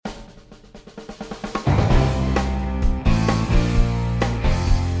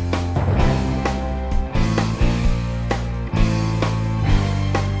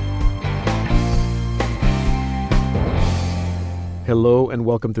Hello and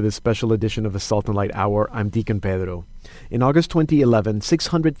welcome to this special edition of the Salt and Light Hour. I'm Deacon Pedro. In August 2011,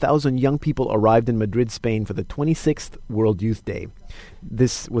 600,000 young people arrived in Madrid, Spain for the 26th World Youth Day.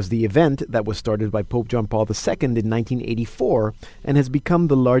 This was the event that was started by Pope John Paul II in 1984 and has become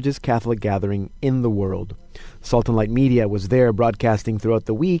the largest Catholic gathering in the world. Salt and Light Media was there broadcasting throughout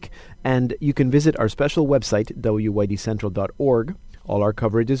the week, and you can visit our special website, wydcentral.org. All our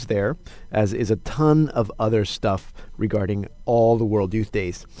coverage is there, as is a ton of other stuff regarding all the World Youth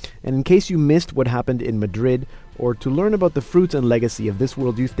Days. And in case you missed what happened in Madrid, or to learn about the fruits and legacy of this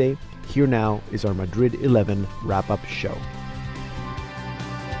World Youth Day, here now is our Madrid 11 wrap-up show.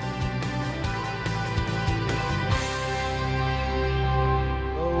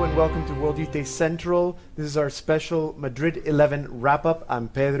 Hello and welcome to World Youth Day Central. This is our special Madrid 11 wrap-up. I'm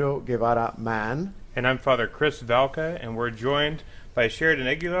Pedro Guevara Mann. And I'm Father Chris Valka, and we're joined by Sheridan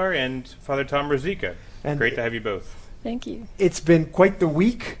Aguilar and Father Tom Rosica. Great to have you both. Thank you. It's been quite the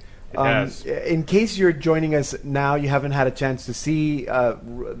week. It has. In case you're joining us now, you haven't had a chance to see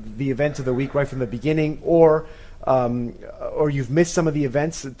the events of the week right from the beginning, or you've missed some of the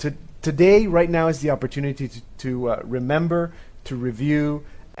events. Today, right now, is the opportunity to remember, to review,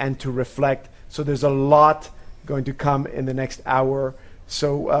 and to reflect. So there's a lot going to come in the next hour.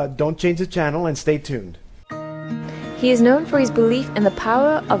 So don't change the channel and stay tuned. He is known for his belief in the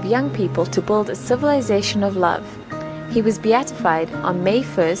power of young people to build a civilization of love. He was beatified on May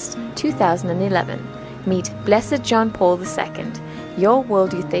 1st, 2011. Meet Blessed John Paul II, your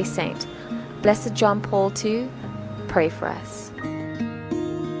World Youth Day saint. Blessed John Paul II, pray for us.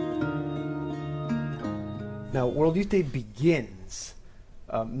 Now, World Youth Day begins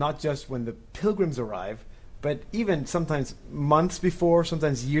not just when the pilgrims arrive, but even sometimes months before,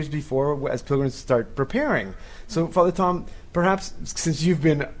 sometimes years before, as pilgrims start preparing. So, Father Tom, perhaps since you've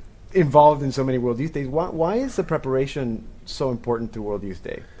been involved in so many World Youth Days, why is the preparation so important to World Youth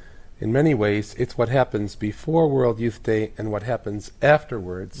Day? In many ways, it's what happens before World Youth Day and what happens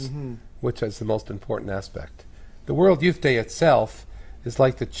afterwards, which is the most important aspect. The World Youth Day itself is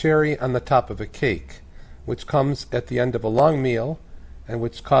like the cherry on the top of a cake, which comes at the end of a long meal and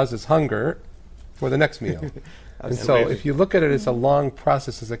which causes hunger for the next meal. And so if you look at it as a long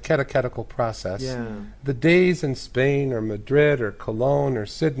process, as a catechetical process, the days in Spain or Madrid or Cologne or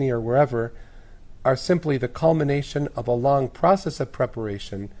Sydney or wherever are simply the culmination of a long process of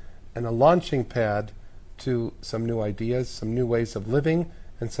preparation and a launching pad to some new ideas, some new ways of living,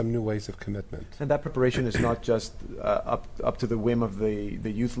 and some new ways of commitment. And that preparation is not just up to the whim of the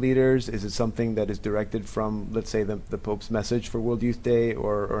youth leaders. Is it something that is directed from, let's say, the Pope's message for World Youth Day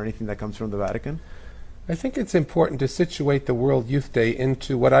or anything that comes from the Vatican? I think it's important to situate the World Youth Day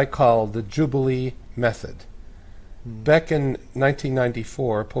into what I call the Jubilee method. Back in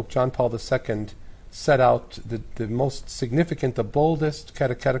 1994, Pope John Paul II set out the most significant, the boldest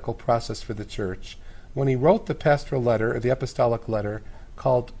catechetical process for the Church when he wrote the pastoral letter, or the apostolic letter,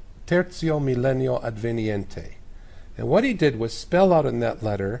 called Tertio Millennio Adveniente. And what he did was spell out in that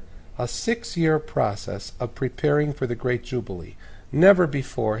letter a 6-year process of preparing for the Great Jubilee. Never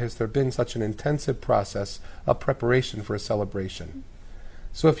before has there been such an intensive process of preparation for a celebration.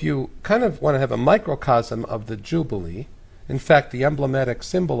 So if you kind of want to have a microcosm of the Jubilee, in fact, the emblematic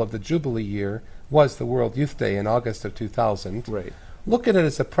symbol of the Jubilee year was the World Youth Day in August of 2000. Right. Look at it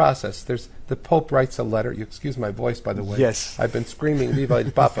as a process. The Pope writes a letter. You excuse my voice, by the way. Yes. I've been screaming "Viva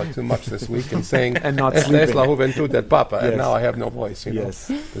el Papa" too much this week and saying and not "Esta es sleeping. la juventud del Papa," Yes. and now I have no voice. Yes.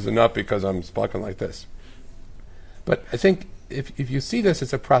 Is it not because I'm spoken like this? But I think if you see this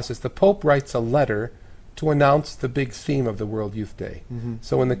as a process, the Pope writes a letter to announce the big theme of the World Youth Day.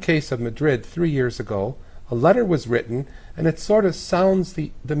 So in the case of Madrid 3 years ago, a letter was written, and it sort of sounds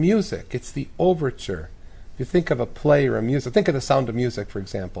the music. It's the overture. If you think of a play or a music, think of The Sound of Music, for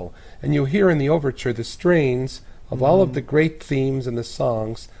example, and you hear in the overture the strains of all of the great themes and the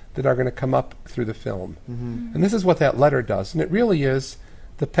songs that are going to come up through the film. And this is what that letter does. And it really is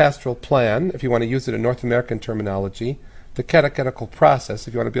the pastoral plan, if you want to use it in North American terminology, the catechetical process,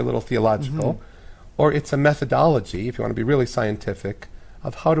 if you want to be a little theological, or it's a methodology, if you want to be really scientific,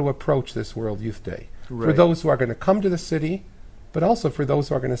 of how to approach this World Youth Day. Right. For those who are going to come to the city, but also for those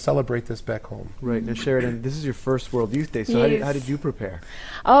who are going to celebrate this back home. Right. Now, Sheridan, this is your first World Youth Day, so Yes. how did you prepare?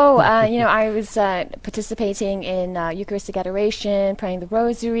 I was participating in Eucharistic adoration, praying the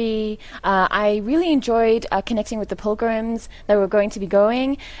Rosary. I really enjoyed connecting with the pilgrims that were going to be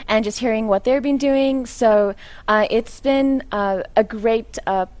going and just hearing what they've been doing. So it's been a great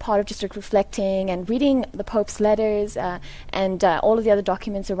part of just reflecting and reading the Pope's letters and all of the other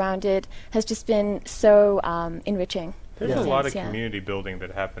documents around it has just been so enriching. There's a lot of community building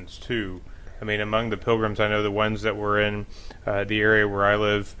that happens too I mean, among the pilgrims, I know the ones that were in the area where I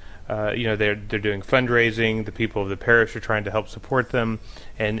live, they're doing fundraising. The people of the parish are trying to help support them,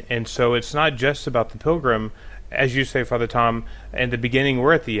 and so it's not just about the pilgrim, as you say, Father Tom. In the beginning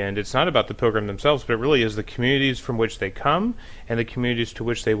or at the end, it's not about the pilgrim themselves, but it really is the communities from which they come and the communities to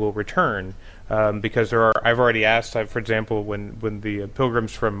which they will return. Because I've already asked, for example, when the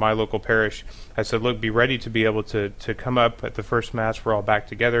pilgrims from my local parish, I said, look, be ready to be able to come up at the first Mass. We're all back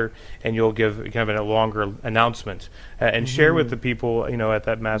together, and you'll give kind of a longer announcement and share with the people, at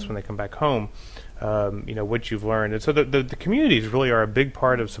that Mass when they come back home, what you've learned. And so the communities really are a big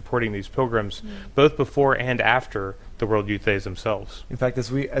part of supporting these pilgrims, both before and after the World Youth Days themselves. In fact,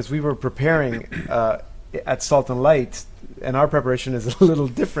 as we were preparing at Salt and Light, and our preparation is a little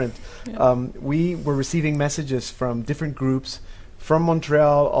different, we were receiving messages from different groups from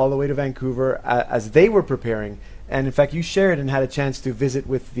Montreal all the way to Vancouver as they were preparing. And in fact, you shared and had a chance to visit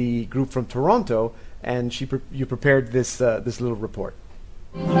with the group from Toronto, and you prepared this little report.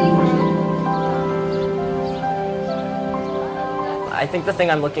 I think the thing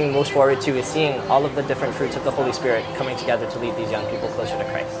I'm looking most forward to is seeing all of the different fruits of the Holy Spirit coming together to lead these young people closer to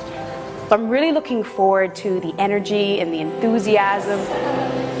Christ. I'm really looking forward to the energy and the enthusiasm.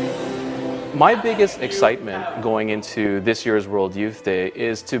 My biggest excitement going into this year's World Youth Day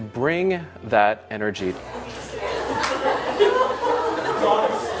is to bring that energy.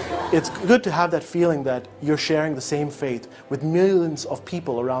 It's good to have that feeling that you're sharing the same faith with millions of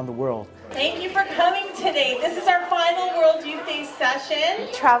people around the world. Thank you for coming today. This is our final World Youth Day session.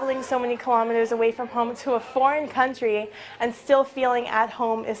 Traveling so many kilometers away from home to a foreign country and still feeling at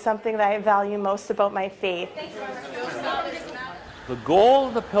home is something that I value most about my faith. The goal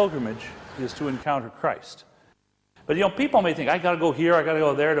of the pilgrimage is to encounter Christ. But people may think, I got to go here, I got to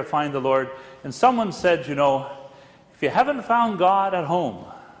go there to find the Lord. And someone said, if you haven't found God at home,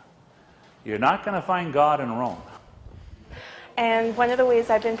 you're not going to find God in Rome. And one of the ways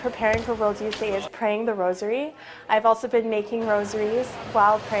I've been preparing for World Youth Day is praying the rosary. I've also been making rosaries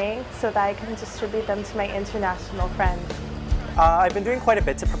while praying so that I can distribute them to my international friends. I've been doing quite a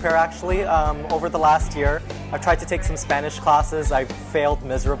bit to prepare, actually. Over the last year, I've tried to take some Spanish classes. I've failed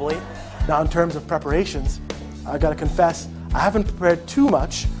miserably. Now, in terms of preparations, I got to confess, I haven't prepared too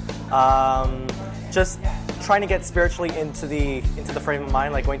much. Just trying to get spiritually into the frame of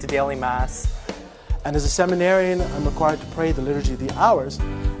mind, like going to daily Mass. And as a seminarian, I'm required to pray the Liturgy of the Hours.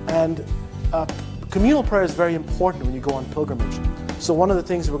 And communal prayer is very important when you go on pilgrimage. So one of the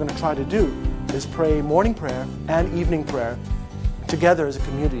things we're going to try to do is pray morning prayer and evening prayer together as a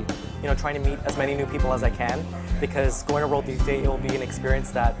community. Trying to meet as many new people as I can, because going to World Youth Day, it will be an experience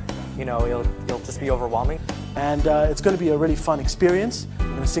that, it'll just be overwhelming. And it's going to be a really fun experience. We're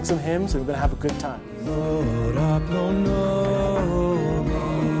going to sing some hymns and we're going to have a good time.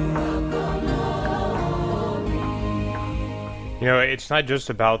 It's not just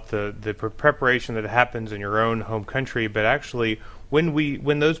about the preparation that happens in your own home country, but actually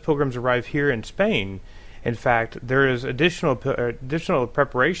when those pilgrims arrive here in Spain, in fact, there is additional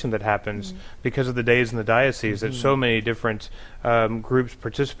preparation that happens because of the days in the diocese that so many different groups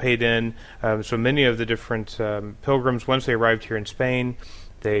participate in. So many of the different pilgrims, once they arrived here in Spain,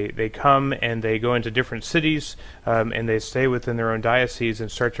 they come and they go into different cities and they stay within their own diocese and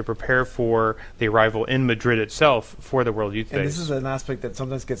start to prepare for the arrival in Madrid itself for the World Youth Days. And this is an aspect that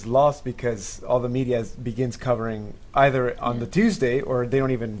sometimes gets lost because all the media begins covering either on the Tuesday or they don't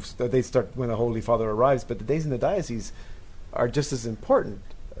even they start when the Holy Father arrives. But the days in the diocese are just as important.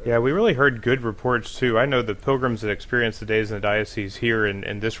 Yeah, we really heard good reports too. I know the pilgrims that experienced the days in the diocese here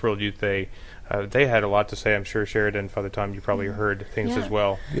in this World Youth Day, they had a lot to say. I'm sure Sheridan, Father Tom, you probably heard things as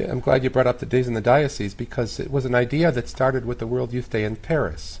well. Yeah, I'm glad you brought up the days in the diocese, because it was an idea that started with the World Youth Day in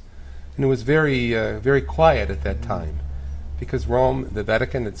Paris. And it was very, very quiet at that time, because Rome, the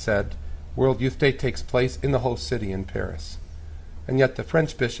Vatican, had said World Youth Day takes place in the host city in Paris. And yet the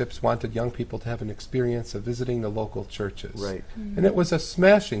French bishops wanted young people to have an experience of visiting the local churches. Right. And it was a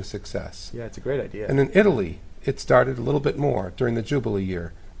smashing success. Yeah, it's a great idea. And in Italy, it started a little bit more during the Jubilee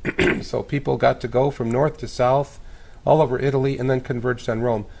year. So people got to go from north to south all over Italy and then converged on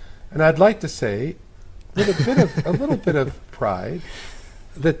Rome. And I'd like to say, with a little bit of pride,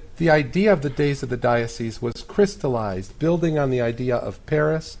 that the idea of the days of the diocese was crystallized, building on the idea of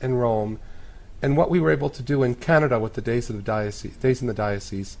Paris and Rome. And what we were able to do in Canada with the days of the diocese, days in the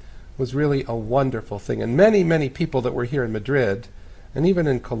diocese, was really a wonderful thing. And many, many people that were here in Madrid, and even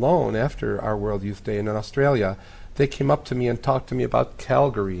in Cologne after our World Youth Day and in Australia, they came up to me and talked to me about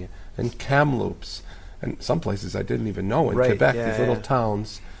Calgary and Kamloops and some places I didn't even know in Quebec, these little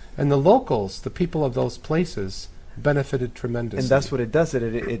towns. And the locals, the people of those places, benefited tremendously. And that's what it does. It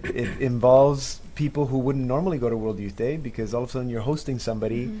involves people who wouldn't normally go to World Youth Day, because all of a sudden you're hosting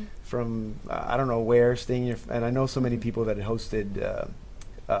somebody from I don't know where, staying in and I know so many people that had hosted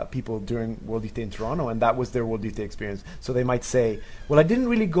people during World Youth Day in Toronto, and that was their World Youth Day experience. So they might say, "Well, I didn't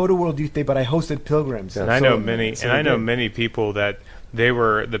really go to World Youth Day, but I hosted pilgrims." And I know many people that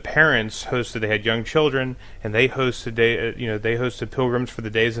the parents hosted. They had young children, and they hosted they hosted pilgrims for the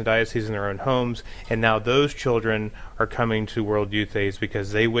days in diocese in their own homes. And now those children are coming to World Youth Days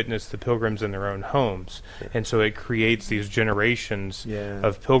because they witnessed the pilgrims in their own homes, and so it creates these generations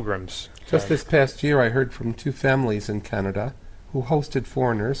of pilgrims. Just this past year, I heard from 2 families in Canada who hosted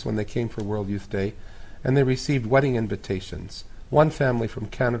foreigners when they came for World Youth Day, and they received wedding invitations. One family from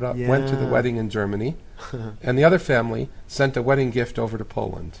Canada went to the wedding in Germany, and the other family sent a wedding gift over to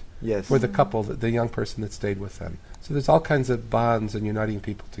Poland. Yes. For the couple, the young person that stayed with them. So there's all kinds of bonds and uniting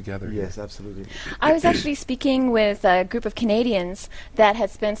people together. Yes, absolutely. I was actually speaking with a group of Canadians that had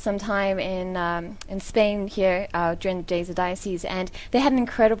spent some time in Spain here during the days of diocese, and they had an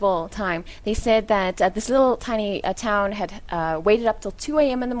incredible time. They said that this little tiny town had waited up till 2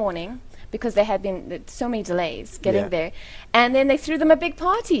 a.m. in the morning, because there had been so many delays getting there. And then they threw them a big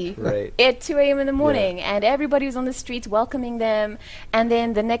party at 2 a.m. in the morning, and everybody was on the streets welcoming them. And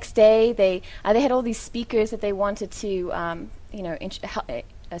then the next day, they had all these speakers that they wanted to,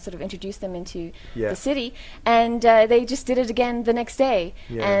 sort of introduce them into the city. And they just did it again the next day.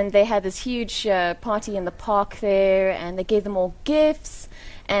 And they had this huge party in the park there, and they gave them all gifts.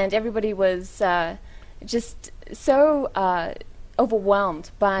 And everybody was just so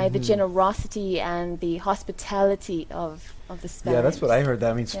overwhelmed by the generosity and the hospitality of the Spanish. Yeah, that's what I heard.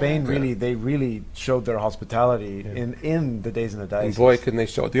 I mean, Spain they really showed their hospitality in the days in the diocese. And boy, can they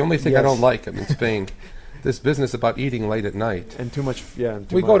show it. The only thing I don't like in Spain, this business about eating late at night. And too much,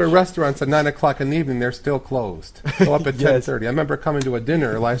 we go to restaurants at 9 o'clock in the evening, they're still closed. Go up at 10:30. I remember coming to a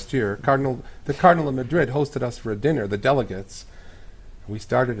dinner last year. The Cardinal of Madrid hosted us for a dinner, the delegates. We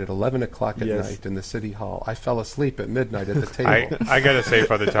started at 11 o'clock at night in the city hall. I fell asleep at midnight at the table. I got to say,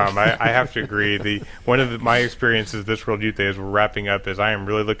 Father Tom, I have to agree. One of my experiences this World Youth Day as we're wrapping up is I am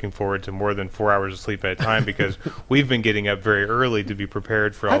really looking forward to more than 4 hours of sleep at a time, because we've been getting up very early to be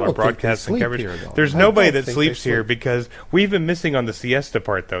prepared for all our broadcasts and coverage. There's nobody that sleeps here, because we've been missing on the siesta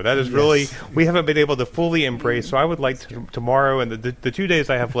part, though. That is really, we haven't been able to fully embrace. So I would like to, tomorrow and the 2 days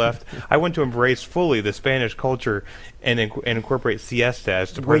I have left, I want to embrace fully the Spanish culture and incorporate siesta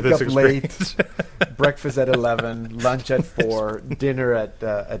as to part of this experience. Late, breakfast at 11, lunch at 4, dinner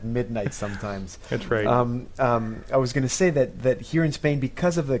at midnight sometimes. That's right. I was going to say that here in Spain,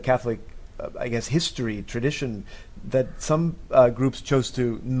 because of the Catholic, history, tradition, that some groups chose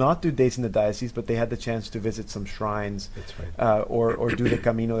to not do days in the diocese, but they had the chance to visit some shrines. That's right. Or do the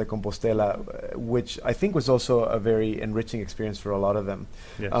Camino de Compostela, which I think was also a very enriching experience for a lot of them.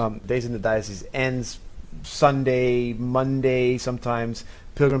 Yes. Days in the diocese ends Sunday, Monday sometimes.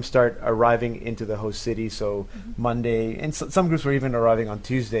 Pilgrims start arriving into the host city, so Monday, and some groups were even arriving on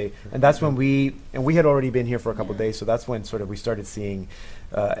Tuesday, and that's when we had already been here for a couple of days, so that's when sort of we started seeing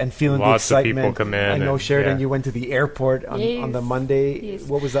and feeling lots the excitement. Of people come in. I know, Sheridan, you went to the airport on the Monday. Yes.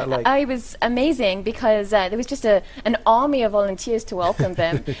 What was that like? It was amazing, because there was just an army of volunteers to welcome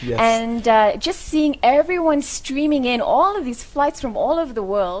them. Yes. And just seeing everyone streaming in, all of these flights from all over the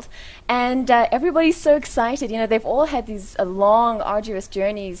world, and everybody's so excited. You know, they've all had these long, arduous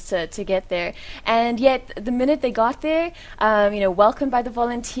journeys to get there. And yet, the minute they got there, welcomed by the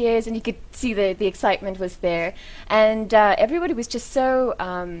volunteers, and you could see the excitement was there. And everybody was just so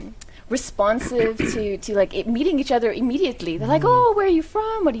responsive to meeting each other immediately. They're like, "Oh, where are you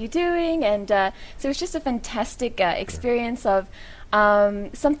from? What are you doing?" And so it was just a fantastic experience of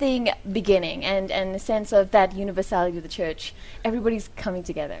something beginning, and a sense of that universality of the church. Everybody's coming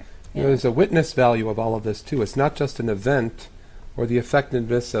together. You know, there's a witness value of all of this too. It's not just an event or the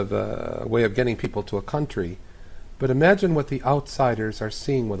effectiveness of a way of getting people to a country, but imagine what the outsiders are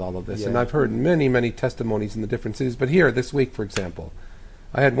seeing with all of this. And I've heard many, many testimonies in the different cities. But here, this week, for example,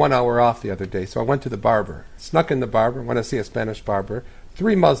 I had 1 hour off the other day, so I went to the barber. Snuck in the barber, went to see a Spanish barber.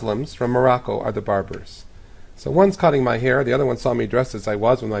 3 Muslims from Morocco are the barbers. So one's cutting my hair, the other one saw me dressed as I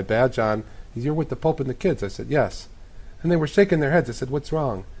was with my badge on. You're with the Pope and the kids. I said, yes. And they were shaking their heads. I said, what's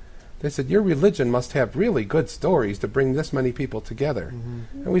wrong? They said, your religion must have really good stories to bring this many people together.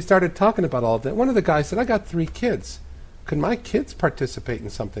 And we started talking about all of that. One of the guys said, I got 3 kids. Could my kids participate in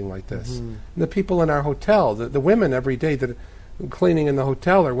something like this? And the people in our hotel, the women every day that are cleaning in the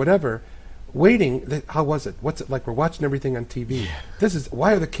hotel or whatever, waiting, how was it? What's it like? We're watching everything on TV.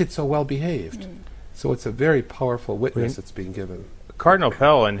 Why are the kids so well behaved? So it's a very powerful witness that's being given. Cardinal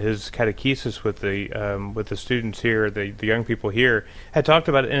Pell in his catechesis with the students here, the young people here, had talked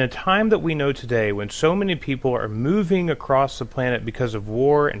about it in a time that we know today when so many people are moving across the planet because of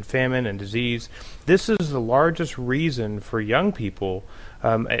war and famine and disease. This is the largest reason for young people,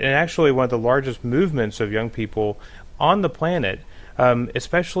 and actually one of the largest movements of young people on the planet,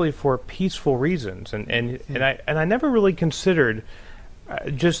 especially for peaceful reasons. And I never really considered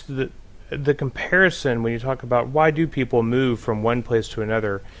just the comparison when you talk about why do people move from one place to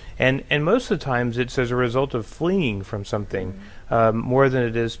another, and most of the times it's as a result of fleeing from something more than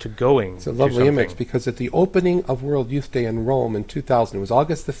it is to going. It's a lovely image, because at the opening of World Youth Day in Rome in 2000, it was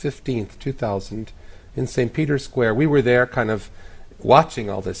August the 15th, 2000, in St. Peter's Square. We were there kind of watching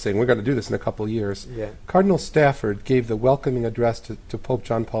all this, saying we're going to do this in a couple of years. Yeah. Cardinal Stafford gave the welcoming address to Pope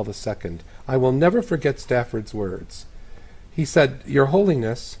John Paul II. I will never forget Stafford's words. He said, "Your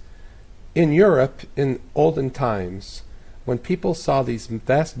Holiness, in Europe, in olden times, when people saw these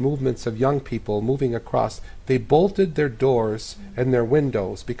vast movements of young people moving across, they bolted their doors and their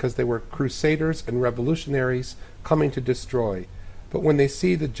windows because they were crusaders and revolutionaries coming to destroy. But when they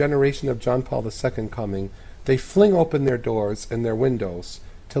see the generation of John Paul II coming, they fling open their doors and their windows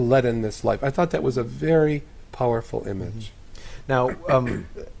to let in this life." I thought that was a very powerful image. Now,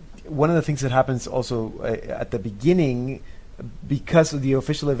 one of the things that happens also at the beginning, because of the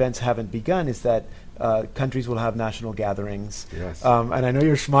official events haven't begun, is that countries will have national gatherings. Yes. And I know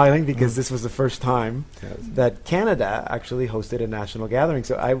you're smiling because this was the first time Yes. that Canada actually hosted a national gathering.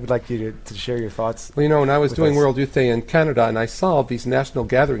 So I would like you to share your thoughts. Well, you know, when I was with doing us. World Youth Day in Canada and I saw these national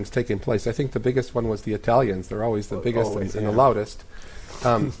gatherings taking place, I think the biggest one was the Italians. They're always the biggest Always, and yeah. the loudest.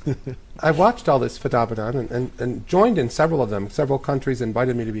 I watched all this phenomenon and joined in several of them. Several countries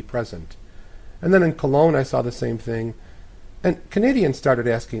invited me to be present. And then in Cologne, I saw the same thing. And Canadians started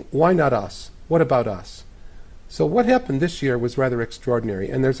asking, why not us? What about us? So what happened this year was rather extraordinary,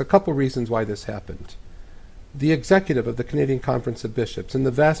 and there's a couple reasons why this happened. The executive of the Canadian Conference of Bishops and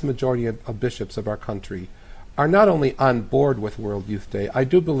the vast majority of bishops of our country are not only on board with World Youth Day, I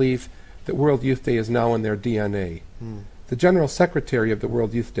do believe that World Youth Day is now in their DNA. The General Secretary of the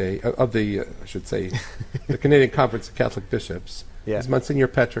World Youth Day, I should say, the Canadian Conference of Catholic Bishops, Yeah. is Monsignor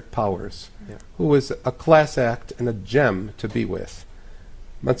Patrick Powers, Yeah. who was a class act and a gem to be with.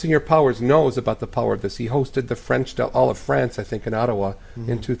 Monsignor Powers knows about the power of this. He hosted the French, all of France, I think, in Ottawa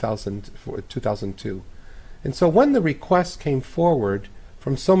in 2002. And so when the request came forward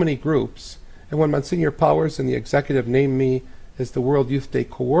from so many groups, and when Monsignor Powers and the executive named me as the World Youth Day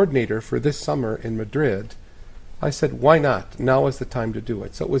coordinator for this summer in Madrid, I said, why not? Now is the time to do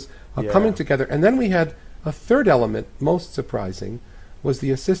it. So it was a coming together. And then we had a third element, most surprising, was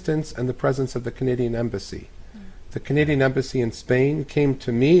the assistance and the presence of the Canadian Embassy. The Canadian Embassy in Spain came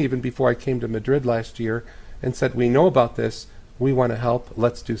to me even before I came to Madrid last year and said, we know about this, we want to help,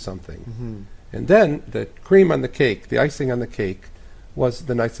 let's do something. And then the cream on the cake, the icing on the cake, was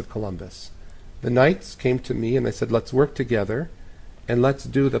the Knights of Columbus. The Knights came to me and they said, let's work together and let's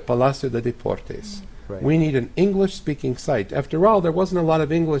do the Palacio de Deportes. Right. We need an English-speaking site. After all, there wasn't a lot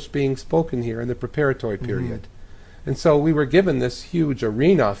of English being spoken here in the preparatory period. And so we were given this huge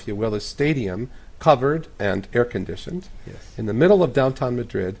arena, if you will, a stadium, covered and air-conditioned. Yes. In the middle of downtown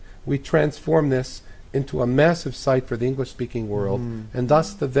Madrid. We transformed this into a massive site for the English-speaking world, and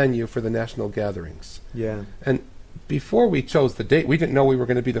thus the venue for the national gatherings. Yeah. And before we chose the date, we didn't know we were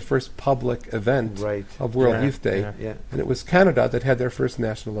going to be the first public event Right. of World Yeah, Youth Day. yeah. Yeah. And it was Canada that had their first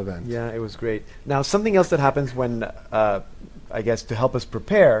national event. Yeah, it was great. Now, something else that happens when, I guess, to help us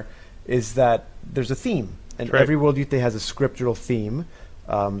prepare, is that there's a theme. And That's right. every World Youth Day has a scriptural theme,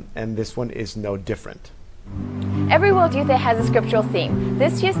 and this one is no different. Every World Youth Day has a scriptural theme.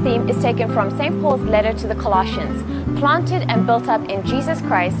 This year's theme is taken from St. Paul's letter to the Colossians, planted and built up in Jesus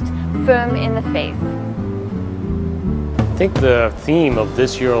Christ, firm in the faith. I think the theme of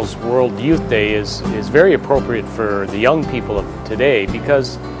this year's World Youth Day is very appropriate for the young people of today,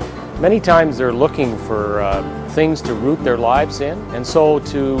 because many times they're looking for things to root their lives in, and so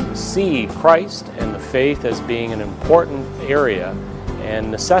to see Christ and the faith as being an important area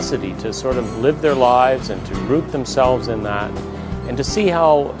and necessity to sort of live their lives and to root themselves in that, and to see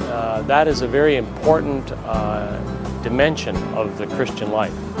how that is a very important dimension of the Christian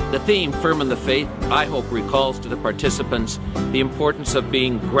life. The theme, Firm in the Faith, I hope recalls to the participants the importance of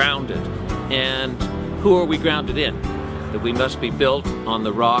being grounded. And who are we grounded in? That we must be built on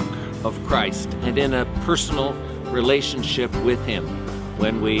the rock of Christ and in a personal relationship with Him.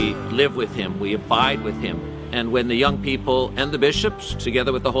 When we live with Him, we abide with Him. And when the young people and the bishops,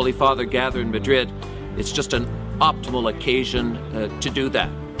 together with the Holy Father, gather in Madrid, it's just an optimal occasion to do that,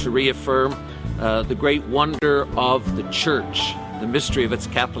 to reaffirm the great wonder of the Church the mystery of its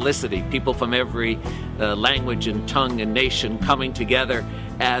Catholicity, people from every language and tongue and nation coming together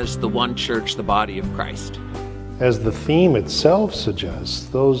as the one church, the body of Christ. As the theme itself suggests,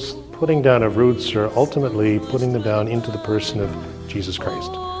 those putting down of roots are ultimately putting them down into the person of Jesus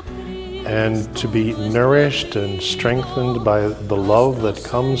Christ. And to be nourished and strengthened by the love that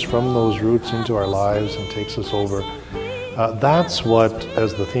comes from those roots into our lives and takes us over, that's what,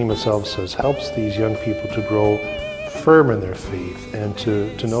 as the theme itself says, helps these young people to grow firm in their faith and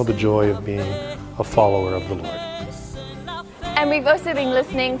to know the joy of being a follower of the Lord. And we've also been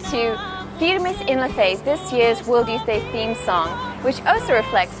listening to Firmes en la Fe, this year's World Youth Day theme song, which also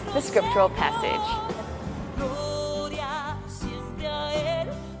reflects the scriptural passage.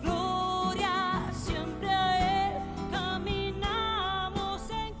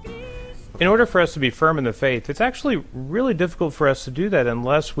 In order for us to be firm in the faith, it's actually really difficult for us to do that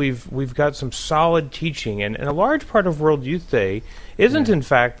unless we've got some solid teaching. And a large part of World Youth Day isn't, in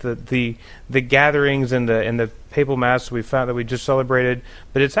fact, the gatherings and the papal mass we found that we just celebrated,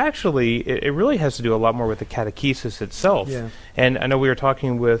 but it's actually it really has to do a lot more with the catechesis itself. Yeah. And I know we were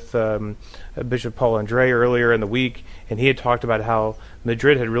talking with Bishop Paul Andre earlier in the week, and he had talked about how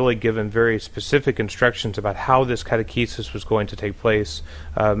Madrid had really given very specific instructions about how this catechesis was going to take place,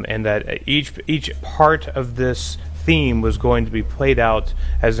 and that each part of this theme was going to be played out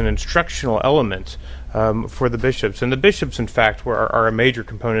as an instructional element for the bishops. And the bishops, in fact, are a major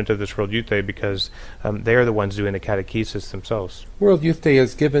component of this World Youth Day because they are the ones doing the catechesis themselves. World Youth Day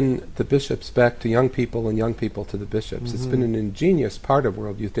has given the bishops back to young people and young people to the bishops. Mm-hmm. It's been an ingenious part of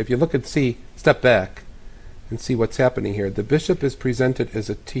World Youth Day. If you look and step back and see what's happening here, the bishop is presented as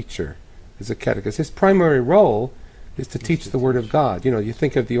a teacher, as a catechist. His primary role is to teach the Word of God. You know, you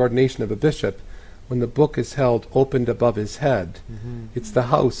think of the ordination of a bishop, when the book is held opened above his head. Mm-hmm. It's the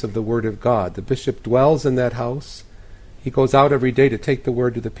house of the Word of God. The bishop dwells in that house. He goes out every day to take the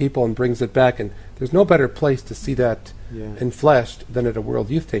Word to the people and brings it back. And there's no better place to see that enfleshed than at a World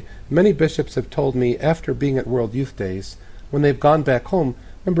Youth Day. Many bishops have told me after being at World Youth Days, when they've gone back home, I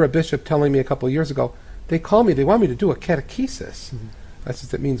remember a bishop telling me a couple of years ago, they call me, they want me to do a catechesis. Mm-hmm. I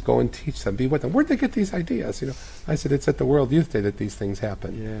said, that means go and teach them, be with them. Where'd they get these ideas? You know, I said, it's at the World Youth Day that these things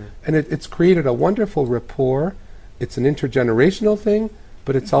happen. Yeah. And it's created a wonderful rapport. It's an intergenerational thing,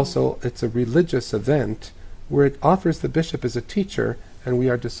 but it's also, it's a religious event where it offers the bishop as a teacher and we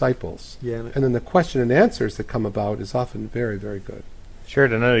are disciples. Yeah. And then the question and answers that come about is often very, very good.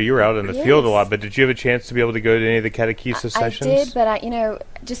 Sheridan, I know you were out in the field a lot, but did you have a chance to be able to go to any of the catechesis sessions? I did,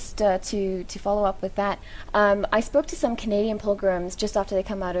 but just to follow up with that, I spoke to some Canadian pilgrims just after they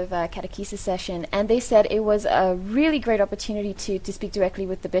come out of a catechesis session, and they said it was a really great opportunity to speak directly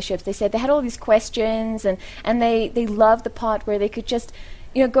with the bishops. They said they had all these questions, and they loved the part where they could just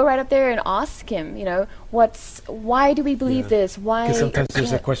go right up there and ask him, why do we believe this? Why? Because sometimes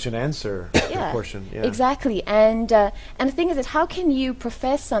there's a question-answer portion. Yeah. Exactly. And the thing is that how can you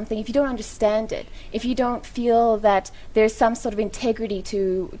profess something if you don't understand it? If you don't feel that there's some sort of integrity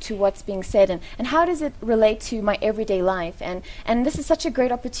to what's being said? And how does it relate to my everyday life? And this is such a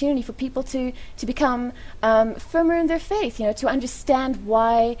great opportunity for people to become firmer in their faith, to understand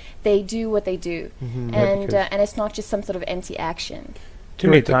why they do what they do. Mm-hmm. And it's not just some sort of empty action.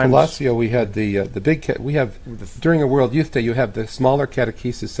 At the Palacio, we had the big. During a World Youth Day, you have the smaller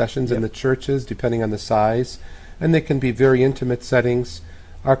catechesis sessions in the churches, depending on the size, and they can be very intimate settings.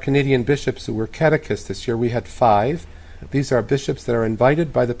 Our Canadian bishops who were catechists this year, we had 5. These are bishops that are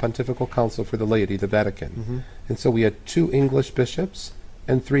invited by the Pontifical Council for the Laity, the Vatican. Mm-hmm. And so we had 2 English bishops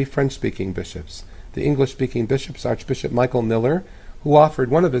and 3 French-speaking bishops. The English-speaking bishops, Archbishop Michael Miller, who offered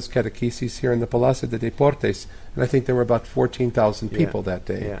one of his catecheses here in the Palacio de Deportes, and I think there were about 14,000 people that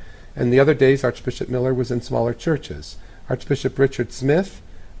day. Yeah. And the other days, Archbishop Miller was in smaller churches. Archbishop Richard Smith,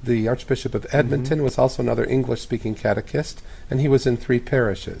 the Archbishop of Edmonton, was also another English-speaking catechist, and he was in 3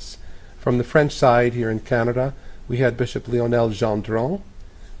 parishes. From the French side here in Canada, we had Bishop Lionel Gendron,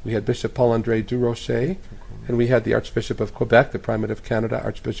 we had Bishop Paul-André Durocher, and we had the Archbishop of Quebec, the Primate of Canada,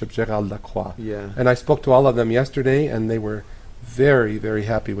 Archbishop Gérald Lacroix. Yeah. And I spoke to all of them yesterday, and they were very, very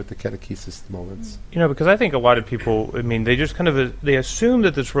happy with the catechesis moments. Because I think a lot of people, they just kind of, they assume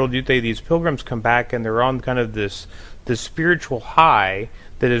that this World Youth Day, these pilgrims come back and they're on kind of this spiritual high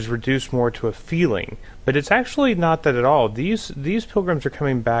that is reduced more to a feeling. But it's actually not that at all. These pilgrims are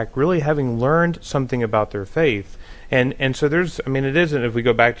coming back really having learned something about their faith, And so there's, I mean, it isn't, if we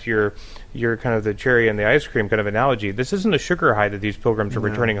go back to your kind of the cherry and the ice cream kind of analogy, this isn't a sugar high that these pilgrims are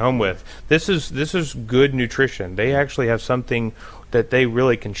returning home with. This is good nutrition. They actually have something that they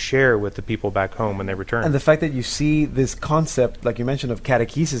really can share with the people back home when they return. And the fact that you see this concept, like you mentioned, of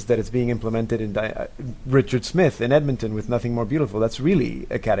catechesis, that it's being implemented in Richard Smith in Edmonton with Nothing More Beautiful, that's really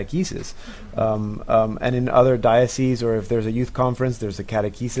a catechesis. And in other dioceses, or if there's a youth conference, there's a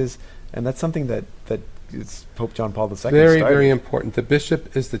catechesis. And that's something that it's Pope John Paul II very, started. very important. The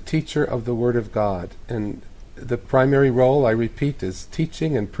bishop is the teacher of the Word of God. And the primary role, I repeat, is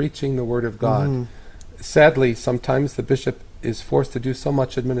teaching and preaching the Word of God. Mhm. Sadly, sometimes the bishop is forced to do so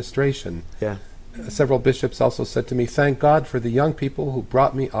much administration. Yeah. Several bishops also said to me, thank God for the young people who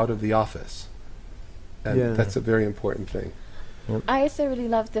brought me out of the office. And that's a very important thing. I also really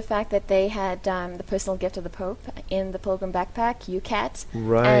loved the fact that they had the personal gift of the Pope in the Pilgrim Backpack, UCAT.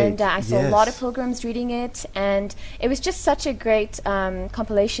 Right, And I saw a lot of yes. pilgrims reading it, and it was just such a great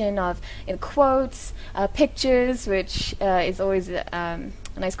compilation of quotes, pictures, which is always a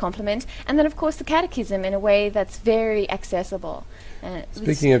nice compliment, and then of course the catechism in a way that's very accessible.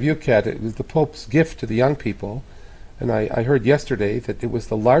 Speaking of UCAT, it was the Pope's gift to the young people, and I heard yesterday that it was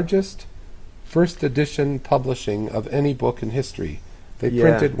the largest first edition publishing of any book in history. They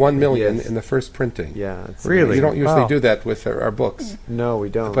printed 1 million in the first printing. Yeah, it's Really? You don't usually Wow. do that with our books. No, we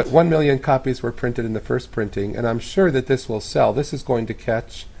don't. But 1 million copies were printed in the first printing, and I'm sure that this will sell. This is going to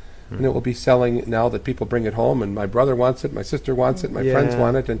catch, and it will be selling now that people bring it home, and my brother wants it, my sister wants it, my friends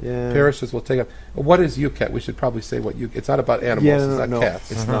want it, and parishes will take it. What is UCAT? We should probably say what it's not about animals, it's not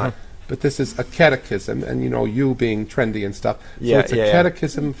cats. It's not. But this is a catechism, and you being trendy and stuff. So Yeah, it's a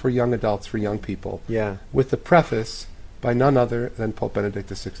catechism for young adults, for young people. Yeah. With the preface by none other than Pope Benedict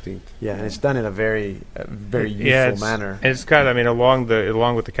XVI. Yeah, and it's done in a very useful it's, manner. And it's got, I mean, along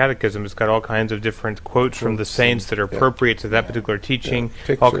with the catechism, it's got all kinds of different quotes from the saints that are appropriate to that particular teaching,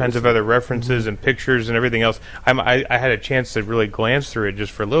 all kinds of other references and pictures and everything else. I had a chance to really glance through it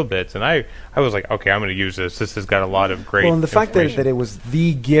just for a little bit, and I was like, okay, I'm going to use this. This has got a lot of great Well, and the fact that it was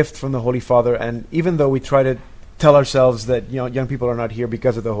the gift from the Holy Father, and even though we try to tell ourselves that young people are not here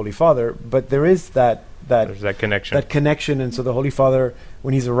because of the Holy Father, but there is there's that connection. That connection, and so the Holy Father,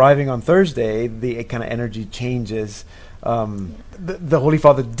 when he's arriving on Thursday, the kind of energy changes. The Holy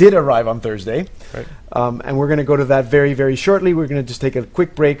Father did arrive on Thursday, right. And we're going to go to that very, very shortly. We're going to just take a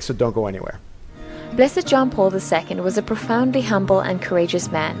quick break, so don't go anywhere. Blessed John Paul II was a profoundly humble and courageous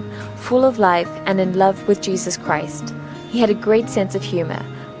man, full of life and in love with Jesus Christ. He had a great sense of humor,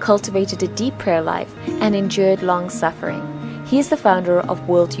 cultivated a deep prayer life, and endured long suffering. He is the founder of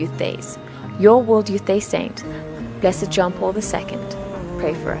World Youth Days. Your World Youth Day saint, Blessed John Paul II.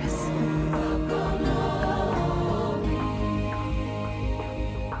 Pray for us.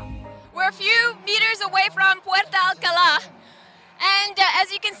 We're a few meters away from Puerto Alcalá, and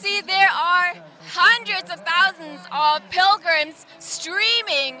as you can see, there are hundreds of thousands of pilgrims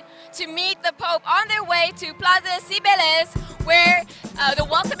streaming to meet the Pope on their way to Plaza Cibeles, where the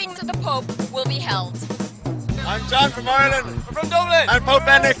welcoming to the Pope will be held. I'm John from Ireland. We're from Dublin. And Pope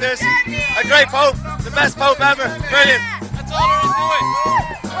Benedict is a great Pope, the best Pope ever. Brilliant. That's all there is to it.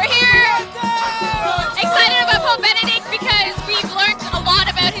 We're here excited about Pope Benedict because we've learned a lot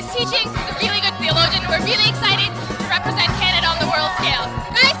about his teachings. He's a really good theologian. We're really excited to represent Canada on the world scale.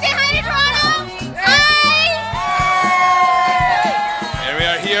 Guys, say hi to Toronto. Hi. And we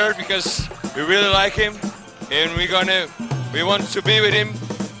are here because we really like him, and we want to be with him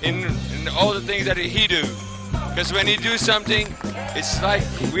in all the things that he do. Because when he do something, it's like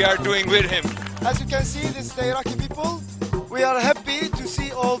we are doing with him. As you can see, this is the Iraqi people. We are happy to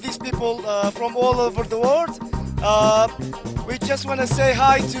see all these people from all over the world. We just want to say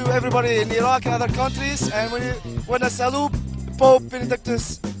hi to everybody in Iraq and other countries, and we want to salute Pope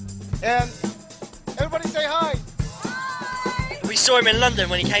Benedictus. And everybody say hi. We saw him in London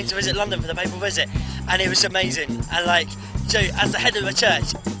when he came to visit London for the papal visit, and it was amazing. And as the head of the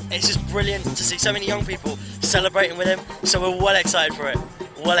church, it's just brilliant to see so many young people celebrating with him. So we're well excited for it.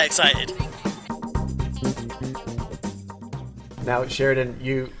 Well excited. Now, Sheridan,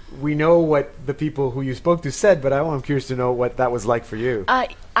 we know what the people who you spoke to said, but I'm curious to know what that was like for you.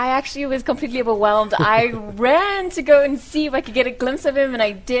 I actually was completely overwhelmed. I ran to go and see if I could get a glimpse of him, and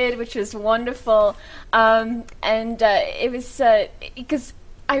I did, which was wonderful. It was because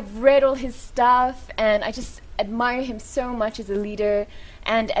I've read all his stuff, and I just admire him so much as a leader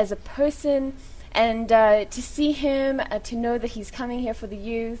and as a person. And to see him, to know that he's coming here for the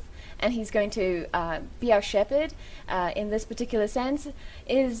youth, and he's going to be our shepherd in this particular sense,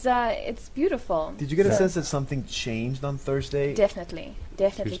 it's beautiful. Did you get a sense that something changed on Thursday? Definitely.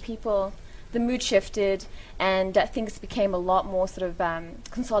 People, the mood shifted, and things became a lot more sort of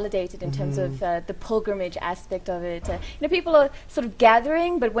consolidated in terms of the pilgrimage aspect of it. People are sort of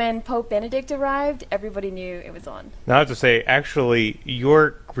gathering, but when Pope Benedict arrived, everybody knew it was on. Now I have to say, actually,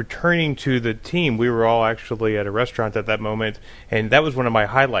 you're returning to the team. We were all actually at a restaurant at that moment, and that was one of my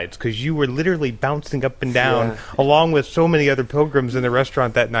highlights, because you were literally bouncing up and down along with so many other pilgrims in the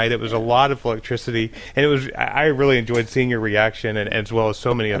restaurant that night. It was a lot of electricity, and I really enjoyed seeing your reaction, and as well as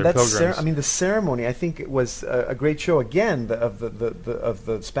so many other pilgrims. The ceremony, I think it was a great show again of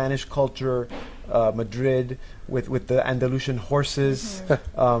the Spanish culture, Madrid with the Andalusian horses,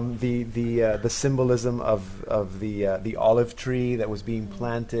 the symbolism of the olive tree that was being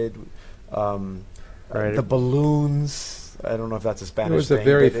planted, the balloons. I don't know if that's a Spanish thing.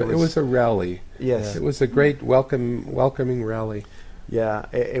 It was a rally. Yes, it was a great welcoming rally. Yeah,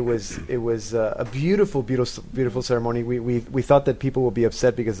 it was a beautiful ceremony. We thought that people would be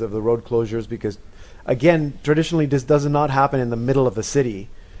upset because of the road closures, because again, traditionally this does not happen in the middle of the city,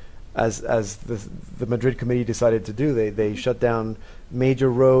 as the Madrid committee decided to do. They shut down major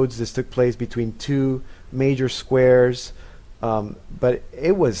roads. This took place between two major squares, but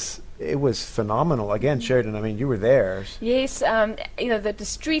it was phenomenal. Again, Sheridan, I mean, you were there. Yes, the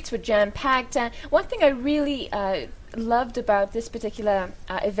streets were jam-packed. One thing I really loved about this particular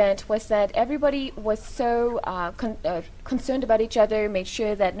event was that everybody was so concerned about each other, made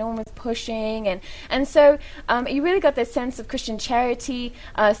sure that no one was pushing, and so you really got that sense of Christian charity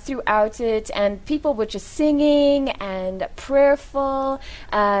throughout it, and people were just singing and prayerful,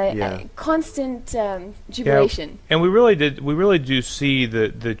 constant jubilation. Yeah, and we really do see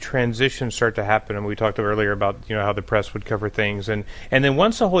the transition start to happen. And we talked earlier about how the press would cover things, and then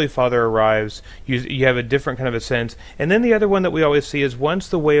once the Holy Father arrives, you have a different kind of a sense. And then the other one that we always see is once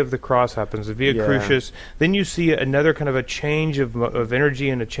the Way of the Cross happens, the Via Crucis, then you see another kind of a change of energy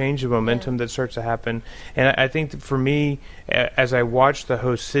and a change of momentum that starts to happen. And I think that for me, as I watch the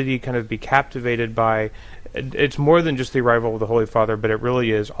host city kind of be captivated by, it's more than just the arrival of the Holy Father, but it really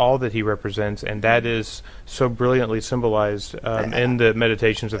is all that he represents, and that is so brilliantly symbolized in the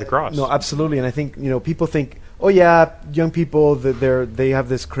Meditations of the Cross. No, absolutely. And I think people think, oh yeah, young people, they have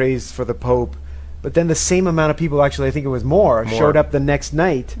this craze for the Pope. But then the same amount of people, actually, I think it was more, showed up the next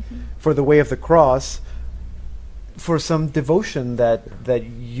night for the Way of the Cross, for some devotion that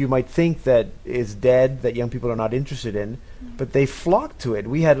you might think that is dead, that young people are not interested in, but they flocked to it.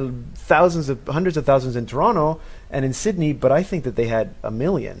 We had hundreds of thousands in Toronto and in Sydney, but I think that they had 1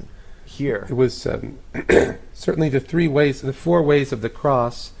 million here. It was certainly the 4 ways of the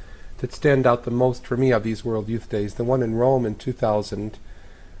cross that stand out the most for me of these World Youth Days. The one in Rome in 2000,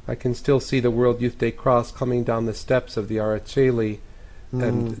 I can still see the World Youth Day cross coming down the steps of the Araceli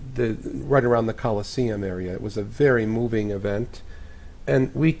and right around the Colosseum area. It was a very moving event.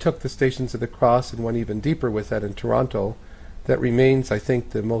 And we took the Stations of the Cross and went even deeper with that in Toronto. That remains, I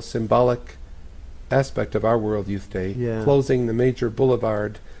think, the most symbolic aspect of our World Youth Day, closing the major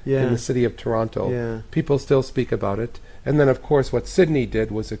boulevard in the city of Toronto. People still speak about it. And then, of course, what Sydney did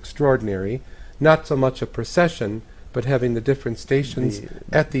was extraordinary. Not so much a procession, but having the different stations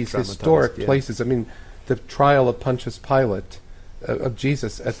at these historic places. I mean, the trial of Pontius Pilate, of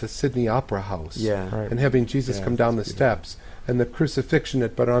Jesus at the Sydney Opera House, and having Jesus come down the steps, and the crucifixion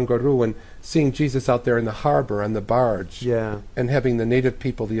at Barangaroo, and seeing Jesus out there in the harbor on the barge, and having the native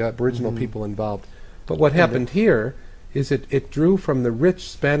people, the Aboriginal people involved. But what happened here is it drew from the rich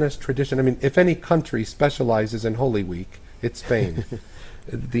Spanish tradition. I mean, if any country specializes in Holy Week, it's Spain.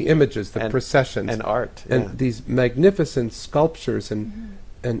 The images, the processions, and art, and these magnificent sculptures and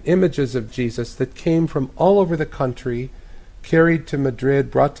images of Jesus that came from all over the country, carried to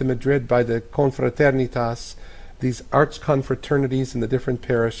Madrid, brought to Madrid by the Confraternitas, these arch-confraternities in the different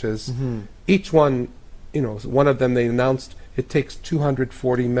parishes. Each one, one of them they announced it takes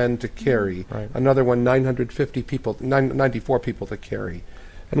 240 men to carry. Another one, 950 people, 94 people to carry.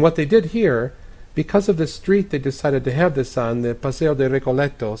 And what they did here, because of the street they decided to have this on, the Paseo de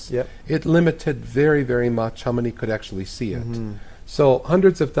Recoletos, it limited very, very much how many could actually see it. So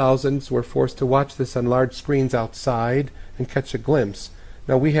hundreds of thousands were forced to watch this on large screens outside and catch a glimpse.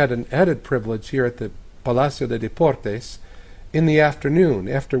 Now we had an added privilege here at the Palacio de Deportes. In the afternoon,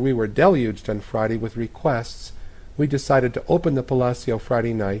 after we were deluged on Friday with requests, we decided to open the Palacio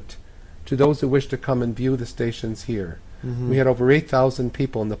Friday night to those who wished to come and view the stations here. We had over 8,000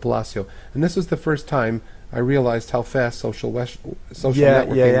 people in the Palacio. And this was the first time I realized how fast social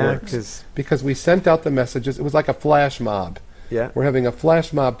networking works. Because we sent out the messages. It was like a flash mob. Yeah. We're having a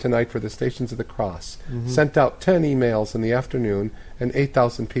flash mob tonight for the Stations of the Cross. Sent out 10 emails in the afternoon, and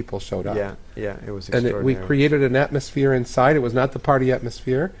 8,000 people showed up. Yeah, it was And extraordinary. we created an atmosphere inside. It was not the party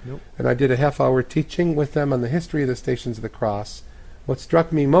atmosphere. Nope. And I did a half-hour teaching with them on the history of the Stations of the Cross. What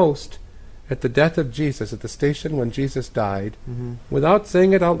struck me most, at the death of Jesus, at the station when Jesus died, without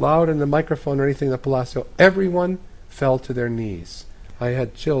saying it out loud in the microphone or anything in the Palacio, everyone fell to their knees. I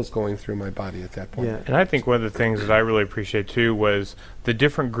had chills going through my body at that point. Yeah. And I think one of the things that I really appreciate too was the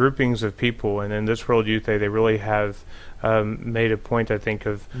different groupings of people. And in this World Youth Day, they really have made a point, I think,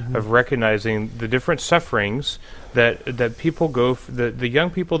 of recognizing the different sufferings that people the young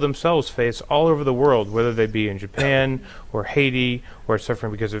people themselves face all over the world, whether they be in Japan or Haiti, or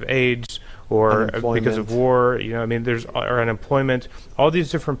suffering because of AIDS, or because of war. There's or unemployment. All these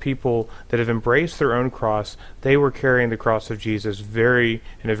different people that have embraced their own cross, they were carrying the cross of Jesus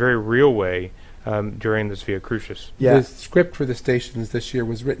in a very real way during this Via Crucis. Yeah. The script for the stations this year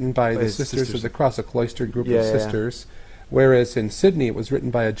was written by the Sisters of the Cross, a cloistered group of sisters, whereas in Sydney it was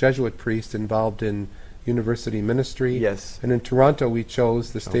written by a Jesuit priest involved in university ministry. Yes. And in Toronto we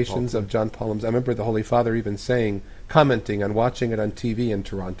chose the Stations of John Paul. I remember the Holy Father even commenting on watching it on TV in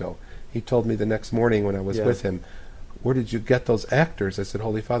Toronto. He told me the next morning when I was with him, "Where did you get those actors?" I said,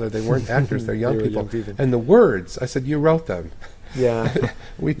 "Holy Father, they weren't actors, they're young people. And the words," I said, "you wrote them." Yeah.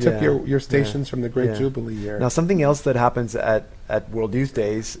 We took your stations from the Great Jubilee year. Now, something else that happens at World Youth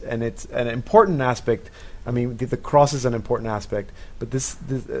Days, and it's an important aspect. I mean, the cross is an important aspect, but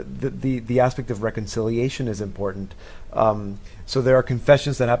the aspect of reconciliation is important. So there are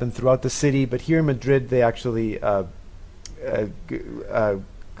confessions that happen throughout the city, but here in Madrid, they actually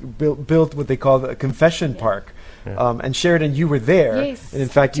built what they call a confession park. And Sheridan, you were there. Yes, and in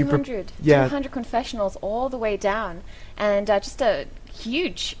fact, 200 confessionals all the way down, and just a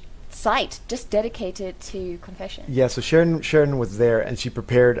huge site just dedicated to confession. Yeah, so Sheridan was there, and she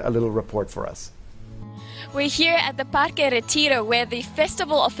prepared a little report for us. We're here at the Parque Retiro, where the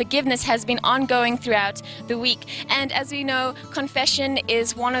Festival of Forgiveness has been ongoing throughout the week. And as we know, confession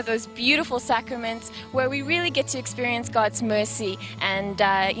is one of those beautiful sacraments where we really get to experience God's mercy and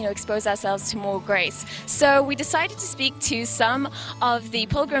expose ourselves to more grace. So we decided to speak to some of the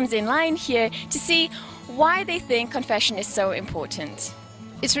pilgrims in line here to see why they think confession is so important.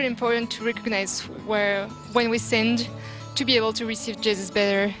 It's really important to recognize when we sinned, to be able to receive Jesus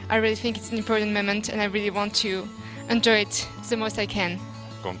better. I really think it's an important moment, and I really want to enjoy it the most I can.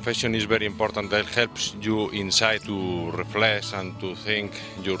 Confession is very important. That helps you inside to reflect and to think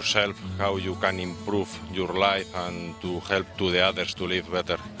yourself how you can improve your life and to help to the others to live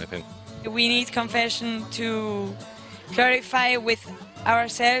better, I think. We need confession to clarify with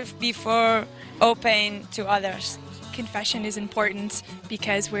ourselves before open to others. Confession is important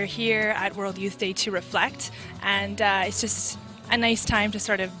because we're here at World Youth Day to reflect, and it's just a nice time to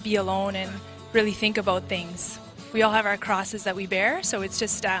sort of be alone and really think about things. We all have our crosses that we bear, so it's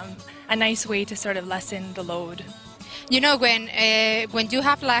just a nice way to sort of lessen the load. You know, when you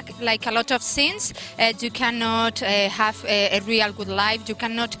have like a lot of sins, you cannot have a real good life. You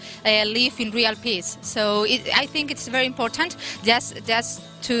cannot live in real peace. So I think it's very important just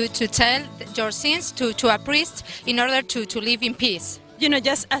to tell your sins to a priest in order to live in peace. You know,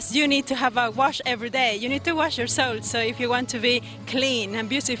 just as you need to have a wash every day, you need to wash your soul. So if you want to be clean and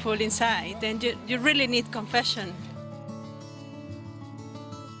beautiful inside, then you really need confession.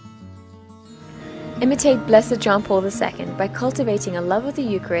 Imitate Blessed John Paul II by cultivating a love of the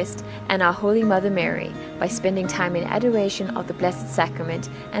Eucharist and our Holy Mother Mary by spending time in adoration of the Blessed Sacrament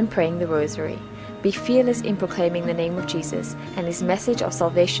and praying the Rosary. Be fearless in proclaiming the name of Jesus and his message of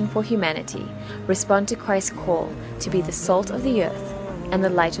salvation for humanity. Respond to Christ's call to be the salt of the earth and the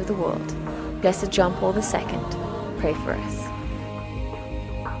light of the world. Blessed John Paul II, pray for us.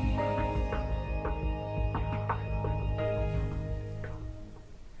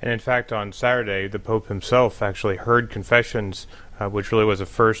 And in fact, on Saturday, the Pope himself actually heard confessions, which really was a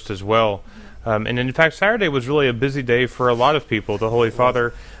first as well. And in fact, Saturday was really a busy day for a lot of people. The Holy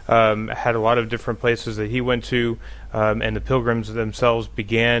Father had a lot of different places that he went to, and the pilgrims themselves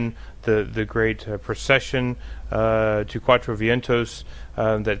began the great procession to Cuatro Vientos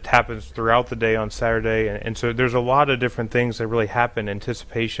that happens throughout the day on Saturday. And so there's a lot of different things that really happen in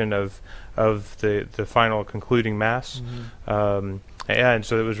anticipation of the final concluding Mass. And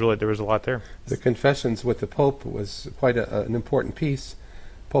so there was a lot there. The confessions with the Pope was quite an important piece.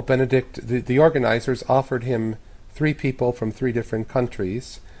 Pope Benedict, the organizers offered him 3 people from 3 different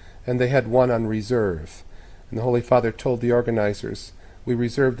countries, and they had one on reserve. And the Holy Father told the organizers, we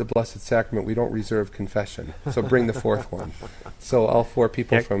reserve the Blessed Sacrament. We don't reserve confession. So bring the fourth one. So all four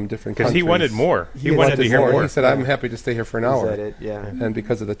people from different countries. Because he wanted more. He wanted to hear more. He said, I'm happy to stay here for an hour. Is that it? Yeah. And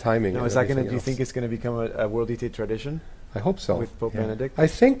because of the timing. Now, and is that everything do you else. think it's going to become a World Youth Day tradition? I hope so. With Pope Benedict? I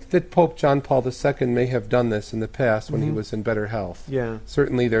think that Pope John Paul II may have done this in the past when he Mhm. was in better health. Yeah.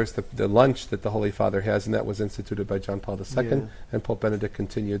 Certainly there's the lunch that the Holy Father has, and that was instituted by John Paul II, Yeah. and Pope Benedict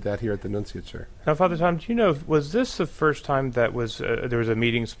continued that here at the Nunciature. Now, Father Tom, do you know, was this the first time that was there was a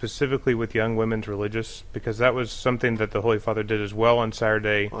meeting specifically with young women's religious? Because that was something that the Holy Father did as well on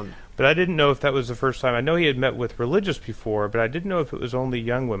Saturday. But I didn't know if that was the first time. I know he had met with religious before, but I didn't know if it was only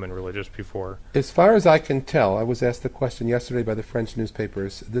young women religious before. As far as I can tell, I was asked the question yesterday by the French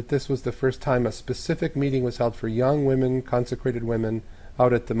newspapers, that this was the first time a specific meeting was held for young women, consecrated women,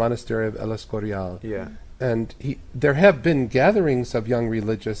 out at the monastery of El Escorial. Yeah. And there have been gatherings of young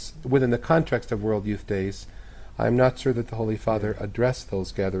religious within the context of World Youth Days. I'm not sure that the Holy Father addressed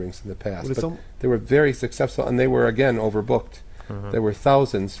those gatherings in the past, Well, it's but they were very successful, and they were, again, overbooked. There were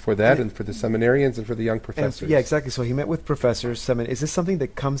thousands for that, and for the seminarians and for the young professors. Yeah, exactly. So he met with professors. Is this something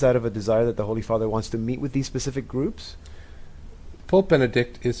that comes out of a desire that the Holy Father wants to meet with these specific groups? Pope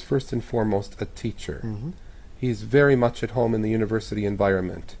Benedict is first and foremost a teacher. Mhm. He's very much at home in the university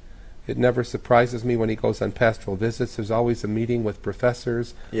environment. It never surprises me when he goes on pastoral visits. There's always a meeting with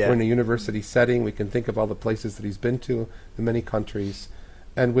professors. Yeah. We're in a university setting. We can think of all the places that he's been to, the many countries.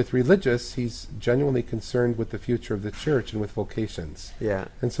 And with religious, he's genuinely concerned with the future of the church and with vocations. Yeah.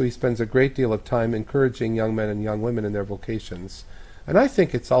 And so he spends a great deal of time encouraging young men and young women in their vocations. And I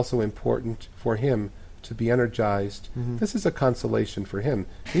think it's also important for him to be energized. Mhm. This is a consolation for him.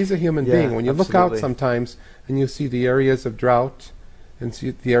 He's a human Yeah, being. When you look out absolutely. sometimes and you see the areas of drought and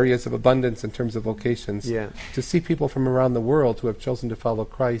see the areas of abundance in terms of vocations, Yeah. to see people from around the world who have chosen to follow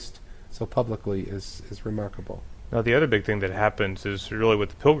Christ so publicly is remarkable. Now, the other big thing that happens is really what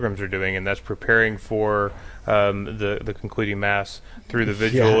the pilgrims are doing, and that's preparing for the concluding Mass through the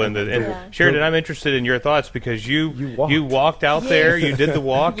vigil. Yeah. And Yeah. Sheridan, I'm interested in your thoughts because you walked out there, you did the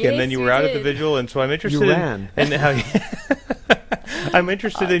walk, and then you were out at the vigil, and so I'm interested ran. in how I'm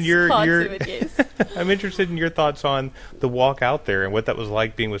interested in your Images. I'm interested in your thoughts on the walk out there and what that was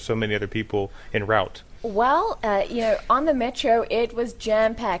like being with so many other people en route. Well, on the metro, it was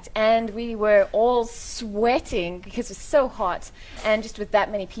jam-packed, and we were all sweating because it was so hot, and just with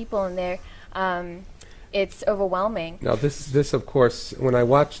that many people in there, it's overwhelming. Now, this of course, when I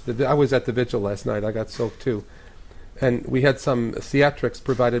watched I was at the vigil last night. I got soaked too, and we had some theatrics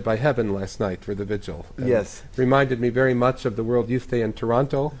provided by Heaven last night for the vigil. And Yes. reminded me very much of the World Youth Day in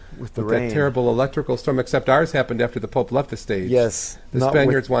Toronto With the that rain. terrible electrical storm. Except ours happened after the Pope left the stage. Yes, the not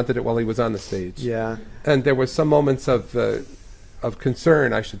Spaniards wanted it while he was on the stage. Yeah. And there was some moments of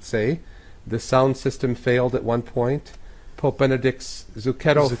concern, I should say. The sound system failed at one point. Pope Benedict's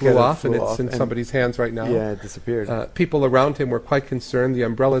Zucchetto flew off, and it's in somebody's hands right now. Yeah, it disappeared. People around him were quite concerned. The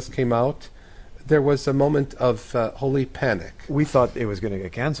umbrellas came out. There was a moment of holy panic. We thought it was going to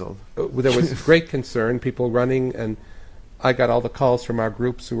get canceled. There was great concern, people running, and I got all the calls from our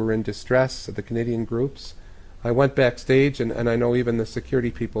groups who were in distress, the Canadian groups. I went backstage, and I know even the security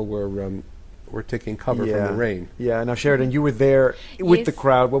people were taking cover from the rain. Yeah. Now, Sheridan, you were there with the Yes.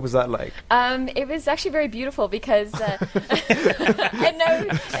 crowd. What was that like? It was actually very beautiful because I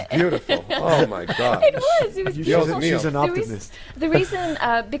know. Beautiful. Oh my God. It was beautiful. She's an The optimist. The reason,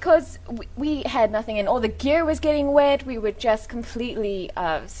 because we had nothing and all the gear was getting wet, we were just completely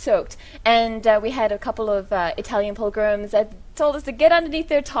soaked. And we had a couple of Italian pilgrims that told us to get underneath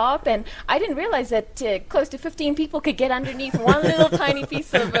their top, and I didn't realize that close to 15 people could get underneath one little tiny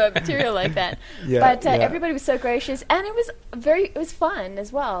piece of material like that. Yeah, But yeah. everybody was so gracious, and it was fun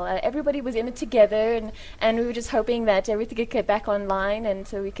as well. Everybody was in it together, and we were just hoping that everything could get back online, and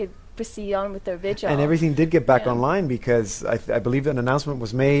so we could proceed on with their vigil. And everything did get back online because I believe an announcement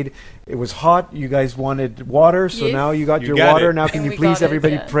was made. It was hot. You guys wanted water, so Yes. now you got You your got water. it. Now can And you we please got it,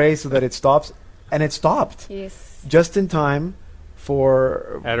 everybody yeah. pray so that it stops? And it stopped. Yes. Just in time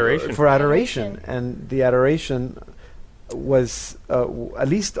for Adoration. For adoration. And the adoration was at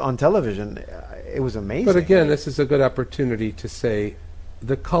least on television. It was amazing. But again, this is a good opportunity to say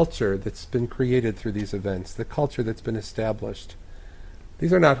the culture that's been created through these events, the culture that's been established.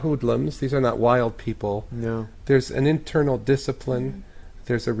 These are not hoodlums. These are not wild people. No. There's an internal discipline.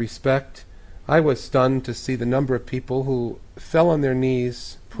 There's a respect. I was stunned to see the number of people who fell on their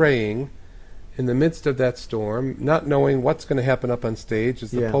knees praying in the midst of that storm, not knowing what's going to happen up on stage.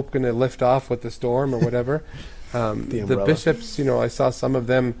 Is the Yeah. Pope going to lift off with the storm or whatever? The umbrella. bishops, I saw some of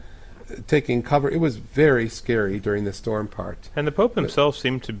them taking cover. It was very scary during the storm part. And the Pope himself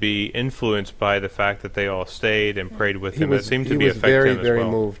seemed to be influenced by the fact that they all stayed and prayed with him. It seemed to be affecting him as well. He was very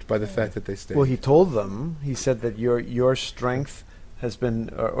moved by the fact that they stayed. Well, he told them, he said that your strength has been,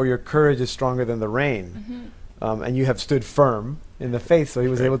 or your courage is stronger than the rain. And you have stood firm in the faith, so he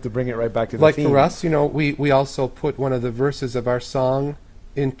was able to bring it right back to the theme. For us, we also put one of the verses of our song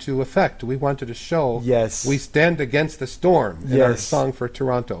into effect. We wanted to show we stand against the storm in our song for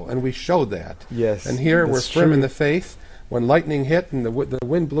Toronto, and we showed that. Yes, and here we're firm in the faith. When lightning hit and the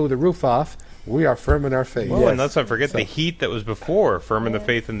wind blew the roof off, we are firm in our faith. Well, and let's not forget the heat that was before. Firm in the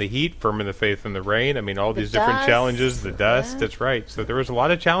faith in the heat, firm in the faith in the rain. I mean, all these different challenges, the dust, that's right. So there was a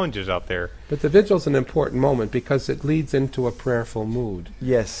lot of challenges out there. But the vigil's an important moment because it leads into a prayerful mood.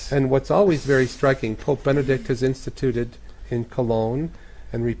 Yes. And what's always very striking, Pope Benedict has instituted in Cologne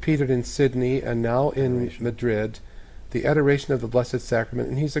and repeated in Sydney and now in Madrid the adoration of the Blessed Sacrament.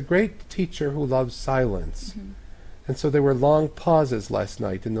 And he's a great teacher who loves silence. And so there were long pauses last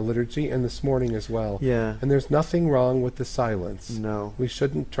night in the liturgy and this morning as well. Yeah. And there's nothing wrong with the silence. No. We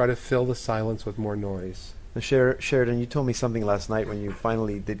shouldn't try to fill the silence with more noise. Now, Sheridan, you told me something last night when you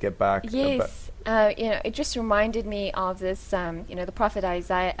finally did get back. Yes. It just reminded me of this, the prophet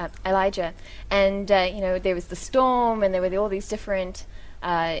Elijah. And, there was the storm and there were all these different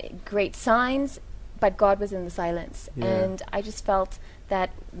great signs, but God was in the silence. Yeah. And I just felt that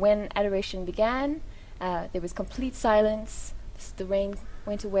when adoration began, there was complete silence, the rain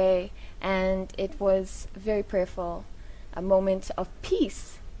went away, and it was very prayerful, a moment of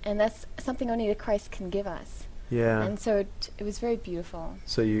peace, and that's something only the Christ can give us. Yeah. And so it was very beautiful.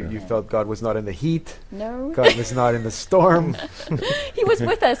 So you felt God was not in the heat? No. God was not in the storm? He was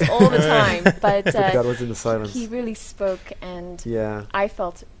with us all the time, but God was in the silence. He really spoke, and I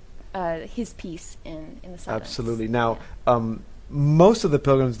felt his peace in the silence. Absolutely. Now, most of the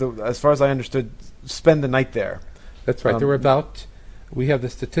pilgrims, as far as I understood, spend the night there. That's right. There were we have the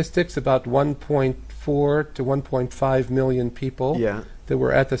statistics, about 1.4 to 1.5 million people that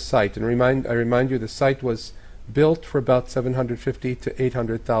were at the site. And I remind you, the site was built for about 750 to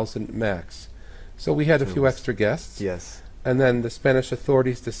 800,000 max. So we had a few extra guests. Yes. And then the Spanish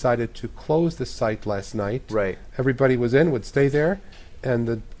authorities decided to close the site last night. Right. Everybody would stay there, and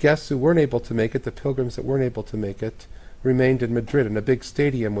the guests who weren't able to make it, the pilgrims that weren't able to make it, remained in Madrid, and a big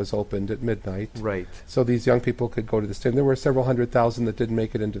stadium was opened at midnight. Right. So these young people could go to the stadium. There were several 100,000 that didn't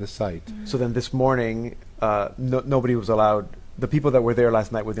make it into the site. So then this morning, nobody was allowed. The people that were there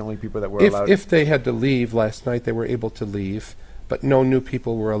last night were the only people that were allowed. If they had to leave last night, they were able to leave, but no new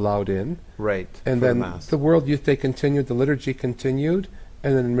people were allowed in. Right. And then the World Youth Day continued, the liturgy continued,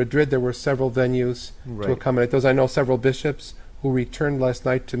 and then in Madrid there were several venues to accommodate those. I know several bishops who returned last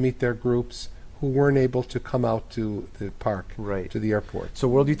night to meet their groups who weren't able to come out to the park, to the airport. So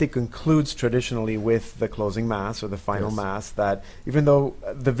World Youth Day concludes traditionally with the closing Mass, or the final Mass, that even though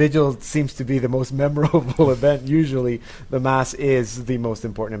the Vigil seems to be the most memorable event, usually the Mass is the most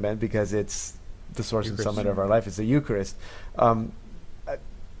important event because it's the source and summit of our life. It's the Eucharist.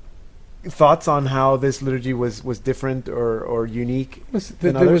 Thoughts on how this liturgy was different or unique?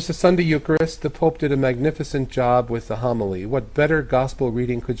 There was the Sunday Eucharist. The Pope did a magnificent job with the homily. What better gospel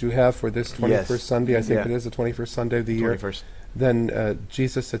reading could you have for this 21st Sunday? I think it is the 21st Sunday of the year. 21st. Than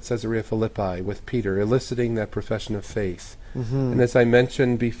Jesus at Caesarea Philippi with Peter, eliciting that profession of faith. And as I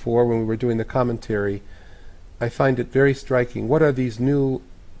mentioned before when we were doing the commentary, I find it very striking. What are these new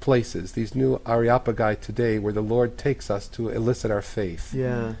places, these new Areopagi today where the Lord takes us to elicit our faith?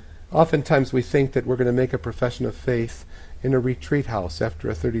 Yeah. Oftentimes we think that we're going to make a profession of faith in a retreat house after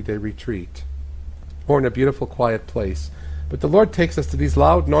a 30-day retreat, or in a beautiful, quiet place. But the Lord takes us to these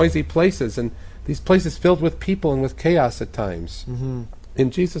loud, noisy places, and these places filled with people and with chaos at times.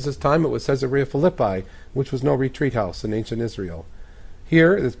 In Jesus' time, it was Caesarea Philippi, which was no retreat house in ancient Israel.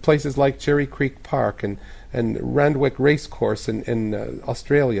 Here, there's places like Cherry Creek Park and Randwick Racecourse in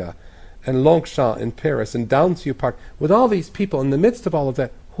Australia, and Longchamp in Paris, and Downsview Park. With all these people, in the midst of all of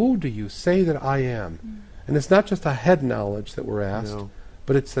that, who do you say that I am? And it's not just a head knowledge that we're asked,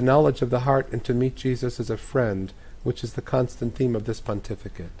 but it's the knowledge of the heart, and to meet Jesus as a friend, which is the constant theme of this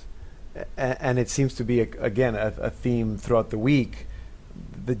pontificate. And it seems to be, again, a theme throughout the week,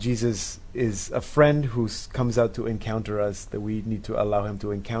 that Jesus is a friend who comes out to encounter us, that we need to allow him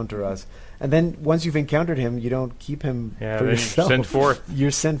to encounter us. And then once you've encountered him, you don't keep him for yourself. Sent forth.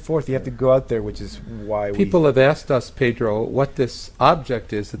 You're sent forth. You have to go out there, which is why people have asked us, Pedro, what this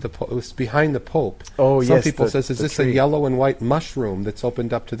object is that was behind the Pope. Oh, Some people says, is this a yellow and white mushroom that's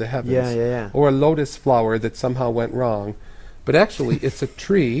opened up to the heavens? Yeah. Or a lotus flower that somehow went wrong. But actually, it's a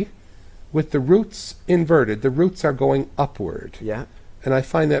tree with the roots inverted. The roots are going upward. Yeah. And I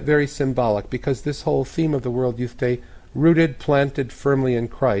find that very symbolic, because this whole theme of the World Youth Day, rooted, planted firmly in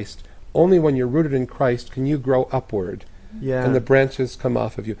Christ, only when you're rooted in Christ can you grow upward. Yeah. And the branches come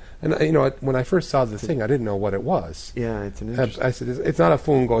off of you. And when I first saw the thing, I didn't know what it was. Yeah, it's an interesting. I said, it's not a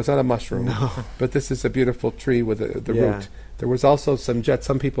fungo, it's not a mushroom. No. But this is a beautiful tree with the Yeah. root. There was also some jet.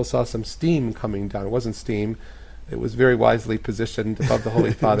 Some people saw some steam coming down. It wasn't steam. It was very wisely positioned above the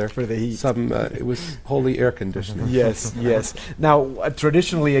Holy Father. For the heat. It was holy air conditioning. Yes, yes. Now,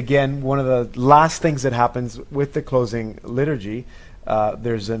 traditionally, again, one of the last things that happens with the closing liturgy,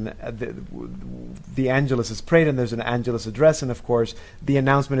 there's the Angelus is prayed, and there's an Angelus address, and of course, the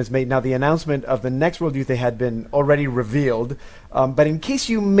announcement is made. Now, the announcement of the next World Youth Day had been already revealed, but in case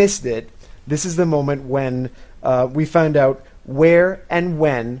you missed it, this is the moment when we found out where and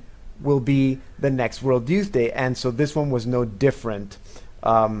when will be the next World Youth Day, and so this one was no different.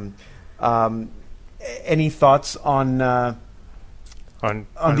 Any thoughts on the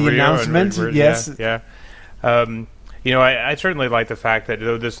announcement? Yes. Yeah. I certainly like the fact that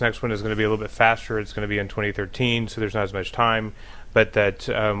though this next one is going to be a little bit faster, it's going to be in 2013, so there's not as much time, but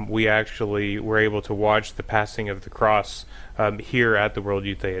that we actually were able to watch the passing of the cross here at the World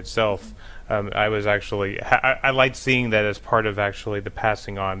Youth Day itself. I was actually, I liked seeing that as part of actually the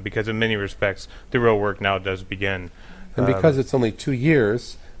passing on, because in many respects, the real work now does begin. And because it's only 2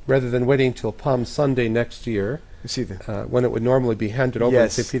 years, rather than waiting till Palm Sunday next year, when it would normally be handed over in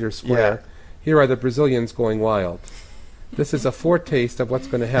St. Peter's Square, here are the Brazilians going wild. This is a foretaste of what's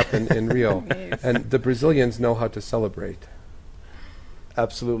going to happen in Rio. And the Brazilians know how to celebrate.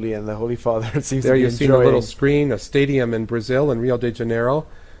 Absolutely, and the Holy Father seems there to be you enjoying. see a little screen, a stadium in Brazil, in Rio de Janeiro,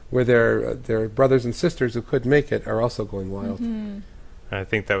 where their brothers and sisters who could make it are also going wild. Mm-hmm. I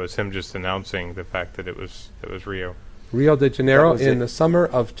think that was him just announcing the fact that it was Rio. Rio de Janeiro in the summer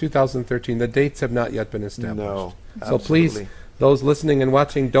of 2013. The dates have not yet been established. No, so please, those listening and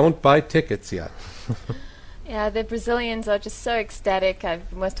watching, don't buy tickets yet. Yeah, the Brazilians are just so ecstatic. I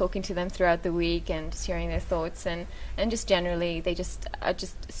was talking to them throughout the week and just hearing their thoughts, and just generally they just are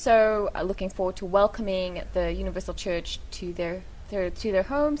just so looking forward to welcoming the Universal Church to their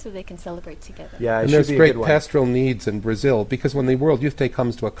home so they can celebrate together. Yeah, and there's great pastoral needs in Brazil, because when the World Youth Day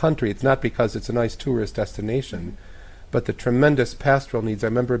comes to a country, it's not because it's a nice tourist destination, but the tremendous pastoral needs. I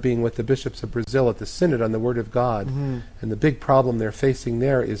remember being with the bishops of Brazil at the Synod on the Word of God, and the big problem they're facing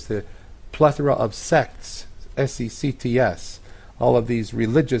there is the plethora of sects, S-E-C-T-S, all of these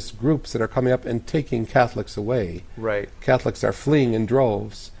religious groups that are coming up and taking Catholics away. Right. Catholics are fleeing in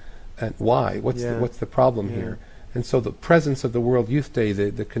droves. And why? What's the problem here? And so the presence of the World Youth Day,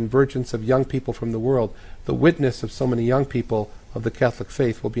 the convergence of young people from the world, the witness of so many young people of the Catholic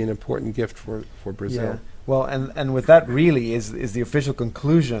faith will be an important gift for Brazil. Yeah. Well, and with that really is the official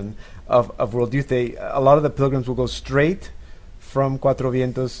conclusion of World Youth Day. A lot of the pilgrims will go straight from Cuatro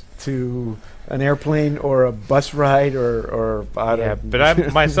Vientos to an airplane or a bus ride or I don't know. But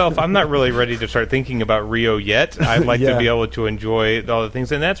I'm not really ready to start thinking about Rio yet. I'd like to be able to enjoy all the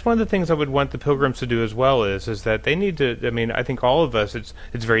things, and that's one of the things I would want the pilgrims to do as well. Is that they need to? I mean, I think all of us. It's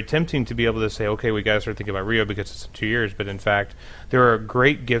very tempting to be able to say, okay, we got to start thinking about Rio because it's in 2 years. But in fact, there are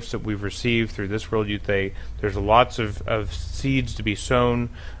great gifts that we've received through this World Youth Day. There's lots of seeds to be sown.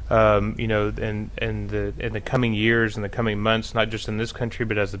 In the coming years and the coming months, not just in this country,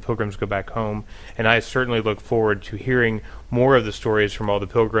 but as the pilgrims go back home. And I certainly look forward to hearing more of the stories from all the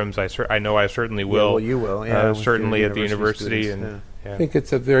pilgrims. I know I certainly will. Yeah, well, you will. Yeah, certainly at the university. And I think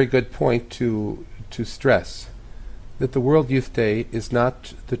it's a very good point to stress that the World Youth Day is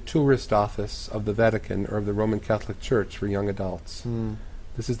not the tourist office of the Vatican or of the Roman Catholic Church for young adults.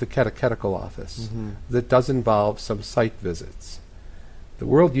 This is the catechetical office that does involve some site visits. The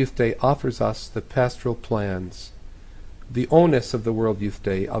World Youth Day offers us the pastoral plans. The onus of the World Youth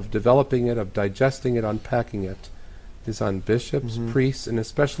Day, of developing it, of digesting it, unpacking it, is on bishops, priests, and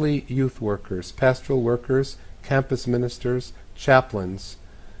especially youth workers, pastoral workers, campus ministers, chaplains.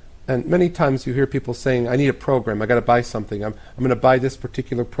 And many times you hear people saying, I need a program, I got to buy something, I'm going to buy this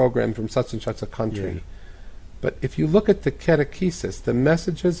particular program from such and such a country. Yeah. But if you look at the catechesis, the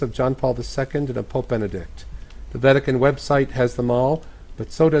messages of John Paul II and of Pope Benedict, the Vatican website has them all, but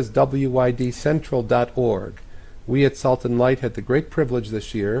so does WYDcentral.org. We at Salt and Light had the great privilege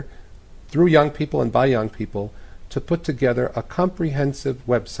this year, through young people and by young people, to put together a comprehensive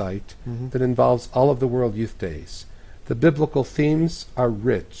website that involves all of the World Youth Days. The biblical themes are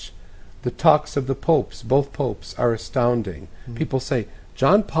rich. The talks of the popes, both popes, are astounding. People say,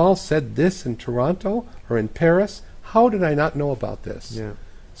 John Paul said this in Toronto or in Paris? How did I not know about this? Yeah.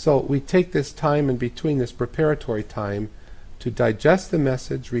 So we take this time in between, this preparatory time, to digest the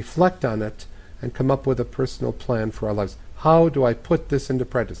message, reflect on it, and come up with a personal plan for our lives. How do I put this into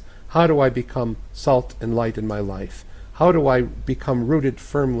practice? How do I become salt and light in my life? How do I become rooted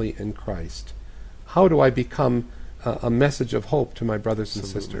firmly in Christ? How do I become a message of hope to my brothers and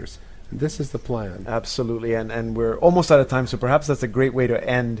sisters? And this is the plan. Absolutely, and we're almost out of time, so perhaps that's a great way to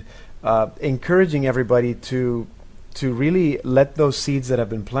end, encouraging everybody to really let those seeds that have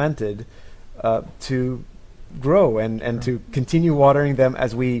been planted to grow and to continue watering them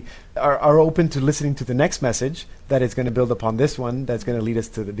as we are open to listening to the next message that is going to build upon this one, that's going to lead us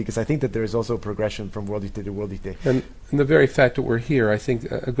to because I think that there is also a progression from World Youth Day to World Youth Day. And the very fact that we're here, I think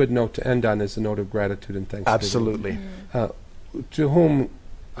a good note to end on is a note of gratitude and thanksgiving. Absolutely. To whom,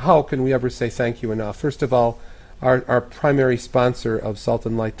 how can we ever say thank you enough? First of all, our primary sponsor of Salt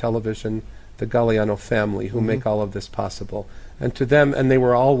and Light Television, the Galliano family, who make all of this possible. And to them, and they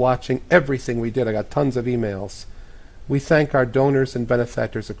were all watching everything we did. I got tons of emails. We thank our donors and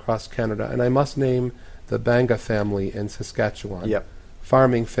benefactors across Canada, and I must name the Banga family in Saskatchewan,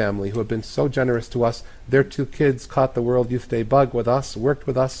 farming family, who have been so generous to us. Their 2 kids caught the World Youth Day bug with us, worked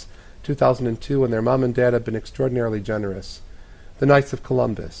with us 2002, and their mom and dad have been extraordinarily generous. The Knights of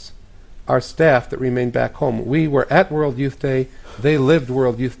Columbus, our staff that remained back home. We were at World Youth Day. They lived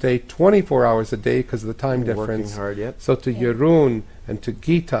World Youth Day 24 hours a day because of the time difference. Working hard, So to Jeroen and to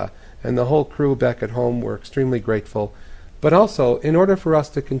Gita and the whole crew back at home, we're extremely grateful. But also, in order for us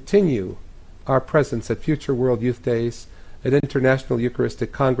to continue our presence at future World Youth Days, at International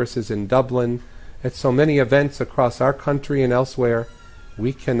Eucharistic Congresses in Dublin, at so many events across our country and elsewhere,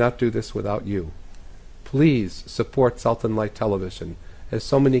 we cannot do this without you. Please support Salt and Light Television, as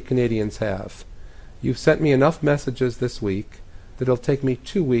so many Canadians have. You've sent me enough messages this week that it'll take me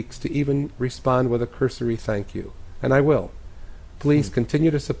 2 weeks to even respond with a cursory thank you. And I will. Please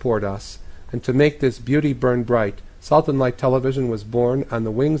continue to support us, and to make this beauty burn bright, Salt and Light Television was born on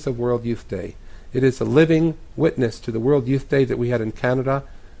the wings of World Youth Day. It is a living witness to the World Youth Day that we had in Canada,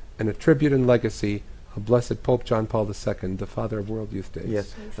 and a tribute and legacy of Blessed Pope John Paul II, the father of World Youth Days.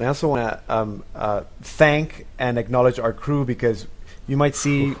 Yes. And I also want to thank and acknowledge our crew, because you might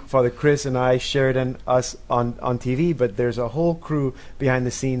see Father Chris and I, Sheridan, us on TV, but there's a whole crew behind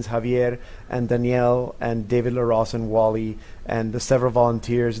the scenes, Javier and Danielle and David LaRosse and Wally, and the several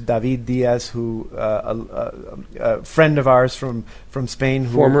volunteers, David Diaz, who a friend of ours from Spain.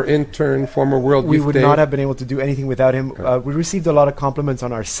 Former intern, former World Youth Day. We would not have been able to do anything without him. We received a lot of compliments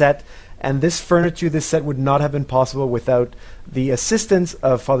on our set, and this furniture, this set would not have been possible without the assistance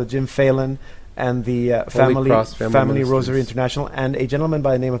of Father Jim Phelan and the Family Rosary International, and a gentleman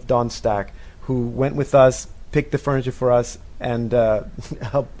by the name of Don Stack, who went with us, picked the furniture for us, and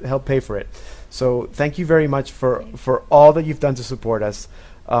helped pay for it. So thank you very much for all that you've done to support us.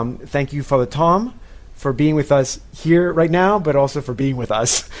 Thank you, Father Tom, for being with us here right now, but also for being with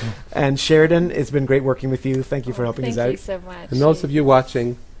us. And Sheridan, it's been great working with you. Thank you for helping us out. Thank you so much. And those of you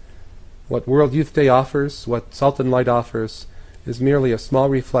watching, what World Youth Day offers, what Salt and Light offers, is merely a small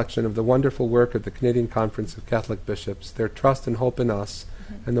reflection of the wonderful work of the Canadian Conference of Catholic Bishops, their trust and hope in us,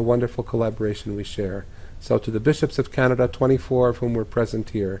 and the wonderful collaboration we share. So to the bishops of Canada, 24 of whom were present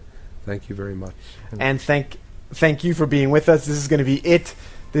here, thank you very much. And thank you for being with us. This is going to be it.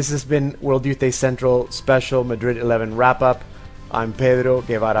 This has been World Youth Day Central Special Madrid 11 Wrap-Up. I'm Pedro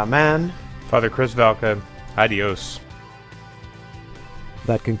Guevara Mann. Father Chris Valka, adios.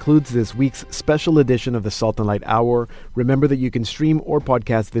 That concludes this week's special edition of the Salt and Light Hour. Remember that you can stream or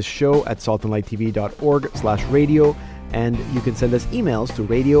podcast this show at saltandlighttv.org/radio, and you can send us emails to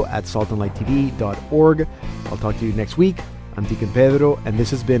radio@saltandlighttv.org. I'll talk to you next week. I'm Deacon Pedro, and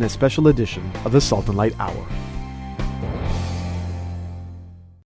this has been a special edition of the Salt and Light Hour.